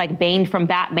that looks like Bane from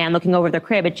Batman looking over the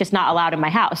crib, it's just not allowed in my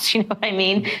house. You know what I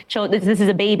mean? So this is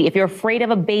a baby. If you're afraid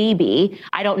of a baby,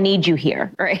 I don't need you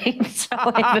here, right? So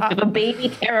if a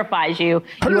baby terrifies you,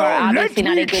 you are obviously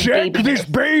not a good baby. This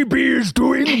baby is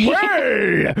doing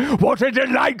well. What a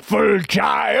delightful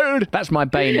child. That's my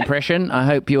Bane impression. I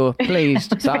hope you're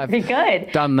pleased. So I've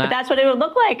good. Done that. But that's what it would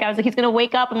look like. I was like, he's going to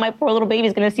wake up and my poor little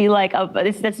baby's going to see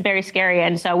that's very scary.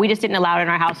 And so we just didn't allow it in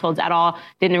our households at all.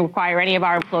 Didn't require any of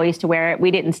our employees to wear it.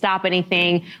 We didn't stop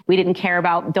anything. We didn't care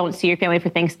about don't see your family for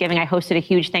Thanksgiving. I hosted a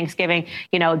huge Thanksgiving.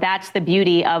 That's the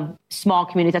beauty of small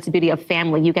communities. That's the beauty of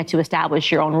family. You get to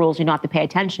establish your own rules. You don't have to pay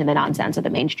attention to the nonsense of the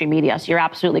mainstream media. So you're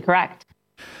absolutely correct.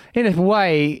 In a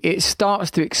way, it starts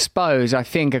to expose, I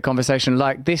think, a conversation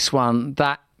like this one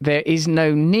that there is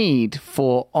no need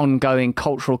for ongoing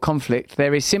cultural conflict.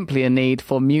 There is simply a need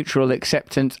for mutual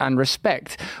acceptance and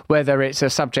respect, whether it's a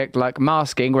subject like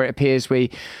masking, where it appears we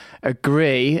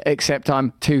agree, except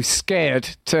I'm too scared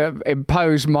to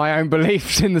impose my own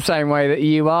beliefs in the same way that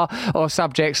you are, or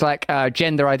subjects like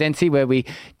gender identity, where we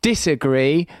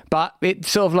disagree, but it's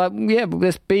sort of like, yeah,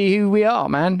 let's be who we are,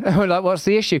 man. Like, what's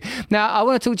the issue? Now, I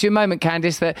want to talk to you a moment,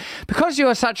 Candace, that because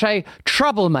you're such a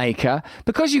troublemaker,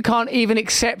 because you can't even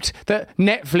accept that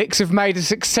Netflix have made a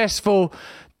successful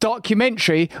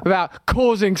documentary about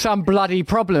causing some bloody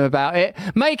problem about it,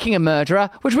 making a murderer,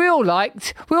 which we all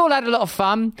liked. We all had a lot of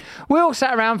fun. We all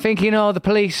sat around thinking, the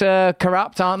police are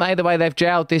corrupt, aren't they, the way they've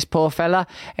jailed this poor fella.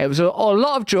 It was a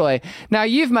lot of joy. Now,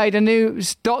 you've made a new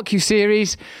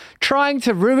docu-series trying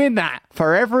to ruin that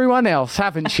for everyone else,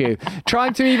 haven't you?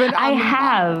 Trying to even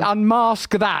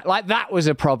unmask that, like that was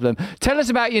a problem. Tell us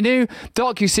about your new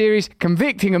docu-series,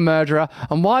 Convicting a Murderer,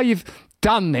 and why you've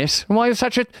done this and why you're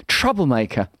such a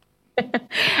troublemaker.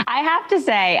 I have to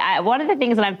say, one of the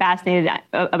things that I'm fascinated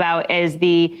about is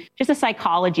just the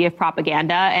psychology of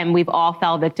propaganda. And we've all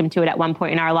fell victim to it at one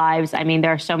point in our lives. I mean,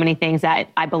 there are so many things that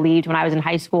I believed when I was in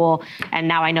high school. And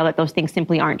now I know that those things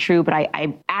simply aren't true, but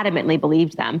I adamantly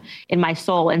believed them in my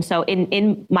soul. And so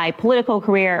in my political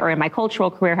career or in my cultural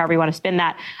career, however you want to spin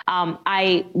that,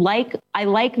 I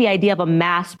like the idea of a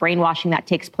mass brainwashing that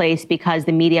takes place because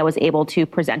the media was able to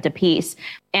present a piece.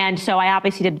 And so I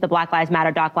obviously did the Black Lives Matter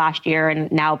doc last year,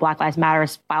 and now Black Lives Matter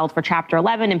is filed for Chapter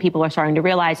 11, and people are starting to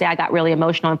realize, I got really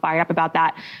emotional and fired up about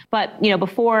that. But,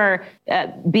 before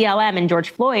BLM and George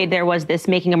Floyd, there was this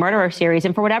Making a Murderer series.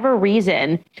 And for whatever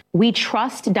reason, we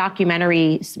trust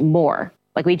documentaries more.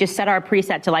 Like, we just set our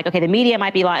preset to okay, the media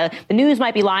might be lying, the news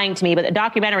might be lying to me, but the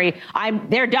documentary,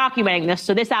 they're documenting this,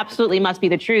 so this absolutely must be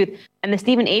the truth. And the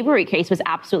Stephen Avery case was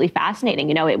absolutely fascinating.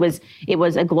 It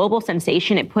was a global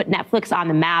sensation. It put Netflix on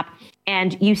the map.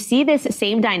 And you see this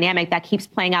same dynamic that keeps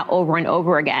playing out over and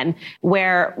over again,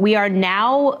 where we are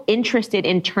now interested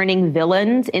in turning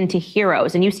villains into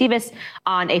heroes. And you see this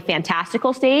on a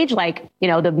fantastical stage, like,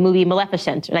 the movie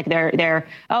Maleficent. Like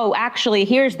actually,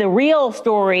 here's the real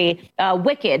story,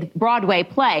 Wicked, Broadway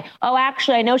play. Oh,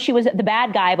 actually, I know she was the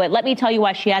bad guy, but let me tell you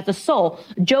why she has a soul.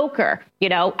 Joker,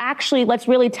 actually, let's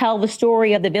really tell the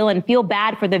story of the villain, feel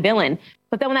bad for the villain.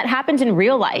 But then when that happens in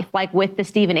real life, like with the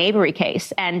Stephen Avery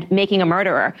case and Making a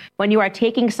Murderer, when you are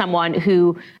taking someone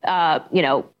who,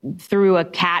 threw a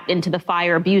cat into the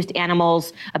fire, abused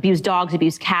animals, abused dogs,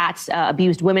 abused cats,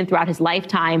 abused women throughout his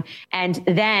lifetime, and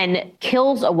then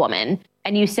kills a woman,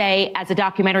 and you say, as a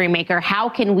documentary maker, how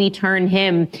can we turn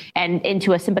him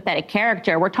into a sympathetic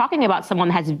character? We're talking about someone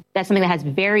that's something that has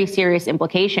very serious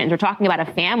implications. We're talking about a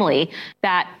family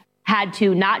that had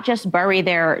to not just bury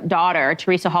their daughter,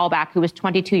 Teresa Hallback, who was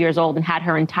 22 years old and had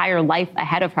her entire life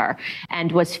ahead of her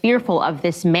and was fearful of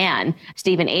this man,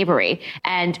 Stephen Avery,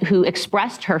 and who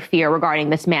expressed her fear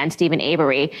regarding this man, Stephen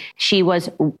Avery. She was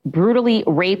brutally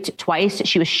raped twice.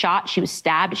 She was shot, she was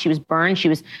stabbed, she was burned, she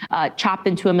was chopped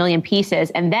into a million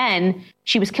pieces. And then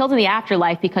she was killed in the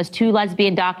afterlife because two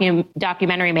lesbian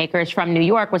documentary makers from New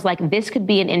York was like, this could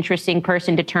be an interesting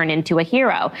person to turn into a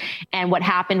hero. And what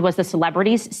happened was the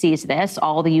celebrities seized this,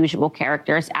 all the usual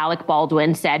characters. Alec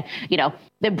Baldwin said,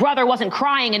 the brother wasn't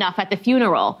crying enough at the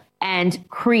funeral, and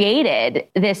created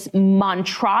this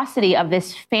monstrosity of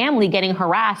this family getting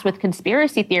harassed with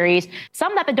conspiracy theories,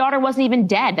 some that the daughter wasn't even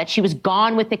dead, that she was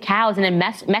gone with the cows and in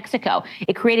Mexico.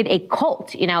 It created a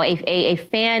cult, a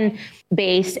fan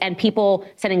base, and people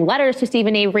sending letters to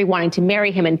Stephen Avery wanting to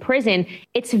marry him in prison.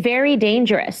 It's very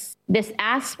dangerous. This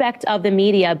aspect of the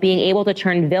media being able to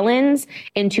turn villains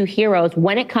into heroes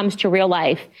when it comes to real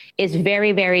life is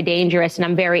very, very dangerous. And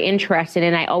I'm very interested,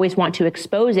 and I always want to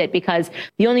expose it, because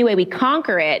the only way we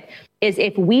conquer it is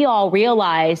if we all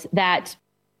realize that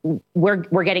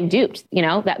we're getting duped,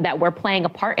 that we're playing a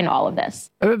part in all of this.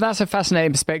 That's a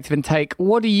fascinating perspective and take.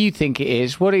 What do you think it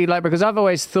is? What do you like? Because I've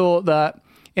always thought that,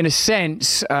 in a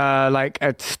sense, like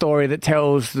a story that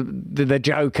tells the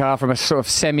Joker from a sort of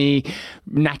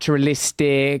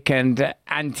semi-naturalistic and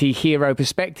anti-hero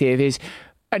perspective is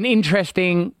an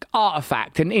interesting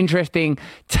artifact, an interesting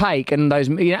take, and those,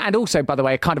 and also, by the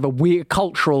way, a kind of a weird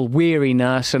cultural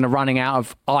weariness and a running out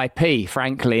of IP,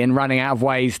 frankly, and running out of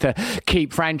ways to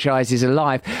keep franchises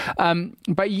alive.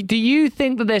 But do you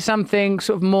think that there's something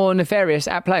sort of more nefarious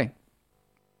at play?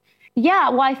 Yeah,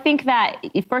 well, I think that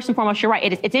first and foremost, you're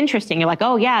right. It's interesting. You're like,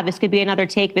 oh, yeah, this could be another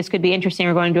take. This could be interesting.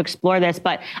 We're going to explore this.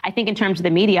 But I think in terms of the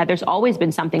media, there's always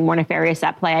been something more nefarious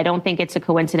at play. I don't think it's a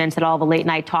coincidence that all the late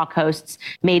night talk hosts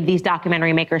made these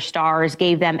documentary makers stars,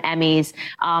 gave them Emmys,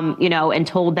 and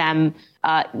told them,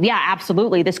 yeah,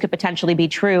 absolutely, this could potentially be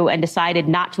true, and decided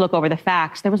not to look over the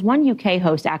facts. There was one UK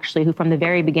host, actually, who from the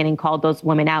very beginning called those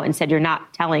women out and said, you're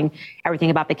not telling everything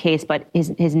about the case, but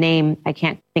his name I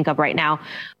can't think of right now.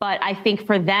 But I think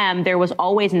for them, there was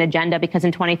always an agenda, because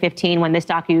in 2015, when this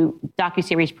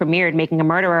docuseries premiered, Making a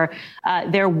Murderer,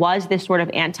 there was this sort of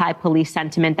anti-police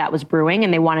sentiment that was brewing,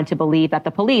 and they wanted to believe that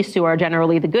the police, who are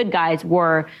generally the good guys,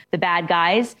 were the bad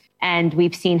guys. And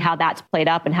we've seen how that's played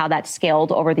up and how that's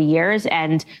scaled over the years.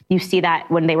 And you see that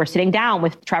when they were sitting down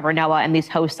with Trevor Noah and these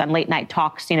hosts on late night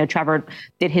talks, Trevor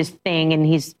did his thing and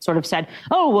he's sort of said,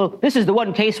 oh, well, this is the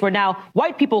one case where now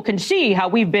white people can see how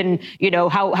we've been,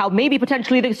 how maybe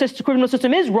potentially the criminal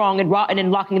system is wrong and rotten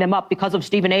and locking them up because of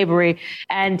Stephen Avery,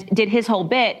 and did his whole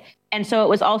bit. And so it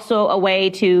was also a way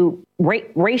to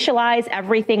racialize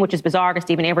everything, which is bizarre because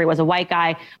Stephen Avery was a white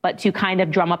guy, but to kind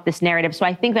of drum up this narrative. So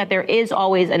I think that there is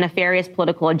always a nefarious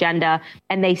political agenda,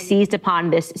 and they seized upon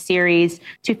this series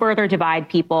to further divide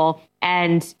people.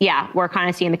 And yeah, we're kind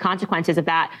of seeing the consequences of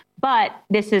that. But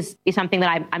this is something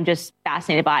that I'm just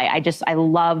fascinated by. I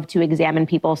love to examine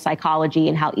people's psychology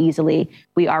and how easily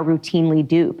we are routinely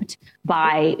duped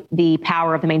by the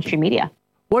power of the mainstream media.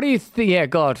 What do you think? Yeah,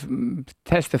 God,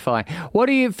 testify. What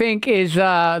do you think is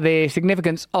the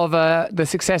significance of the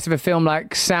success of a film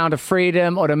like Sound of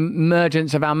Freedom, or the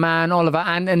emergence of our man, Oliver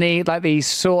Anthony, like these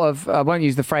sort of, I won't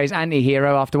use the phrase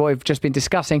anti-hero after what we've just been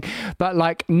discussing, but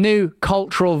like new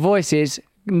cultural voices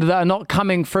that are not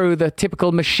coming through the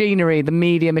typical machinery, the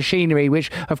media machinery,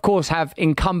 which of course have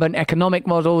incumbent economic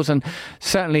models, and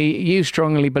certainly you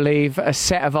strongly believe a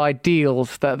set of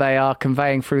ideals that they are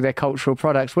conveying through their cultural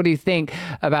products. What do you think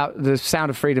about the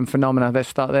Sound of Freedom phenomena? Let's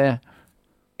start there.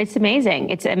 It's amazing.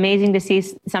 It's amazing to see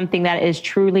something that is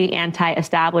truly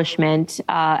anti-establishment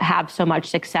have so much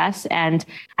success. And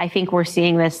I think we're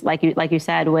seeing this, like you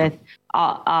said, with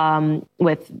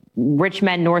rich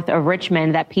men north of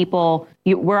Richmond, that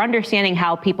we're understanding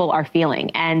how people are feeling.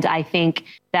 And I think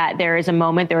that there is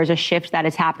a shift that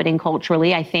is happening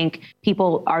culturally. I think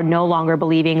people are no longer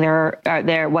believing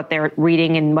what they're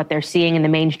reading and what they're seeing in the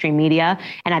mainstream media.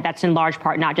 And that's in large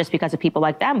part not just because of people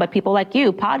like them, but people like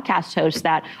you, podcast hosts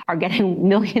that are getting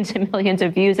millions and millions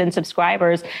of views and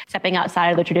subscribers, stepping outside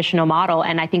of the traditional model.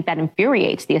 And I think that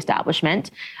infuriates the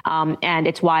establishment. And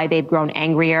it's why they've grown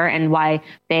angrier, and why why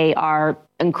they are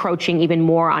encroaching even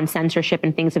more on censorship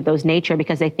and things of those nature,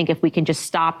 because they think if we can just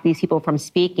stop these people from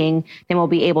speaking, then we'll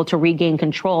be able to regain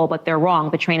control. But they're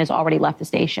wrong. The train has already left the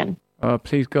station. Oh,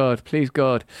 please God, please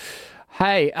God.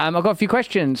 Hey, I've got a few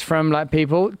questions from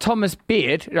people. Thomas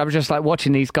Beard, I was just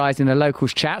watching these guys in the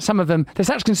locals chat. Some of them, they're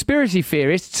such conspiracy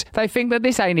theorists, they think that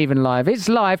this ain't even live. It's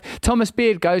live. Thomas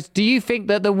Beard goes, do you think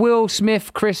that the Will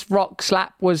Smith Chris Rock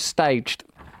slap was staged?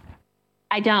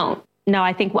 I don't. No,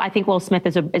 I think Will Smith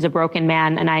is a broken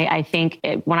man, and I think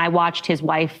when I watched his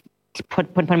wife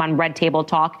put him on Red Table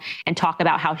Talk and talk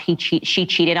about how she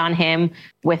cheated on him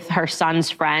with her son's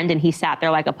friend, and he sat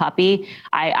there like a puppy.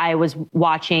 I was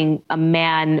watching a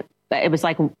man. It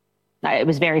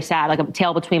was very sad, like a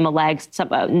tail between the legs,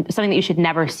 something that you should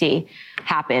never see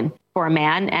happen for a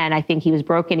man. And I think he was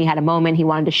broken. He had a moment. He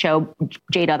wanted to show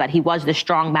Jada that he was the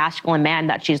strong, masculine man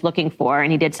that she's looking for,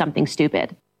 and he did something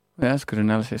stupid. Yeah, that's good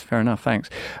analysis. Fair enough. Thanks.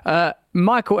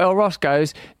 Michael L. Ross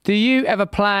goes, do you ever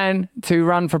plan to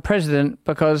run for president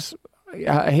because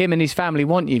him and his family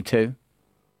want you to?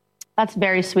 That's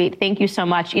very sweet. Thank you so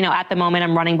much. At the moment,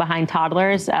 I'm running behind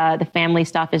toddlers. The family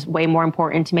stuff is way more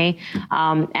important to me.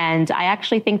 And I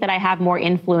actually think that I have more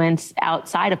influence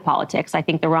outside of politics. I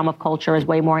think the realm of culture is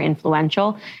way more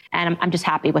influential. And I'm just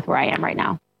happy with where I am right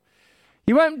now.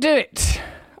 You won't do it.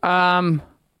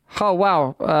 Oh,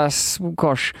 wow.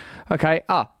 Gosh. Okay.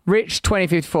 Rich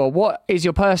 2054. What is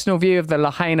your personal view of the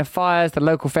Lahaina fires, the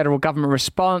local federal government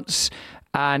response,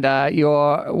 and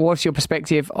what's your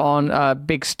perspective on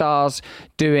big stars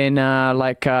doing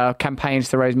campaigns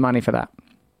to raise money for that?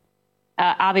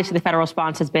 Obviously, the federal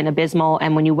response has been abysmal.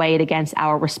 And when you weigh it against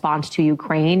our response to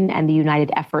Ukraine and the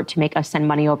united effort to make us send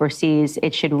money overseas,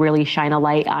 it should really shine a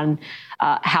light on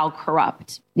how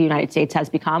corrupt the United States has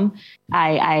become.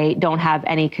 I don't have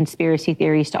any conspiracy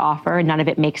theories to offer. None of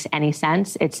it makes any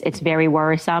sense. It's very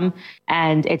worrisome,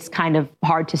 and it's kind of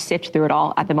hard to sift through it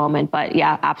all at the moment. But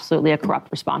yeah, absolutely a corrupt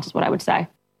response is what I would say.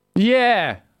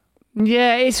 Yeah,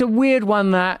 it's a weird one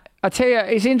that. I tell you,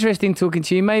 it's interesting talking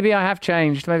to you. Maybe I have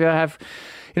changed. Maybe I have,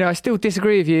 I still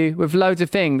disagree with you with loads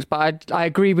of things, but I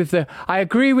agree with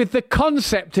the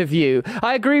concept of you.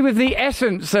 I agree with the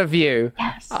essence of you.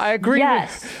 Yes. I agree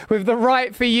with the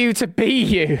right for you to be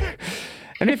you.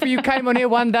 And if you came on here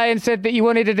one day and said that you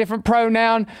wanted a different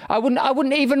pronoun, I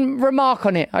wouldn't even remark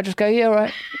on it. I'd just go, yeah,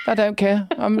 right. I don't care.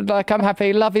 I'm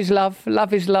happy. Love is love.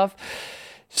 Love is love.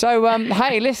 So,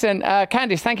 hey, listen,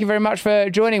 Candace, thank you very much for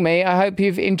joining me. I hope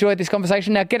you've enjoyed this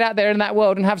conversation. Now, get out there in that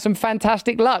world and have some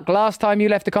fantastic luck. Last time you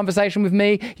left a conversation with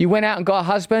me, you went out and got a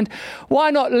husband.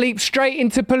 Why not leap straight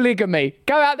into polygamy?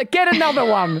 Go out there, get another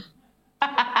one.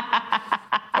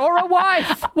 Or a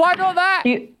wife. Why not that?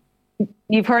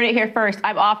 You've heard it here first.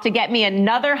 I'm off to get me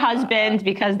another husband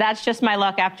because that's just my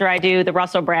luck after I do the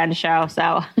Russell Brand show.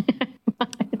 So...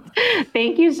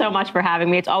 Thank you so much for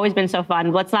having me. It's always been so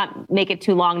fun. Let's not make it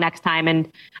too long next time. And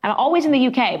I'm always in the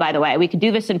UK, by the way. We could do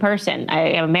this in person. I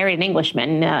am married an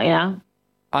Englishman, I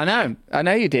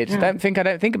know you did. Yeah. I don't think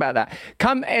about that.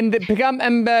 Come and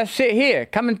sit here.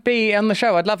 Come and be on the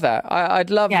show. I'd love that. I'd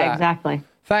love that. Yeah, exactly.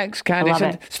 Thanks, Candace.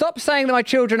 And stop saying that my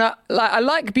children are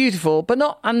I beautiful, but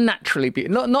not unnaturally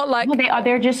beautiful. Not like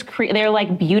they're just they're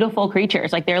like beautiful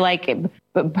creatures. Like they're like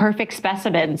perfect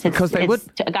specimens. Because they would,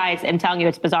 guys. I'm telling you,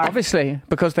 it's bizarre. Obviously,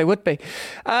 because they would be.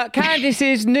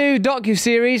 Candace's new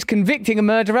docuseries, Convicting a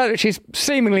Murderer, which is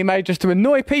seemingly made just to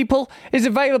annoy people, is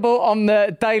available on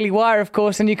the Daily Wire, of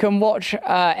course, and you can watch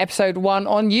episode 1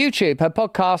 on YouTube. Her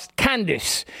podcast,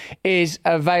 Candace, is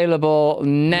available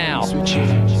now. Switch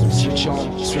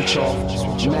on, switch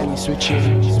off, many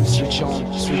switching, switch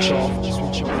on, switch off,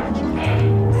 switch on.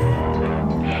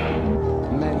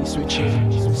 Many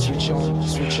switching, switch on,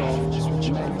 switch off,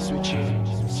 many switching,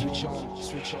 switch on,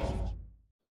 switch off.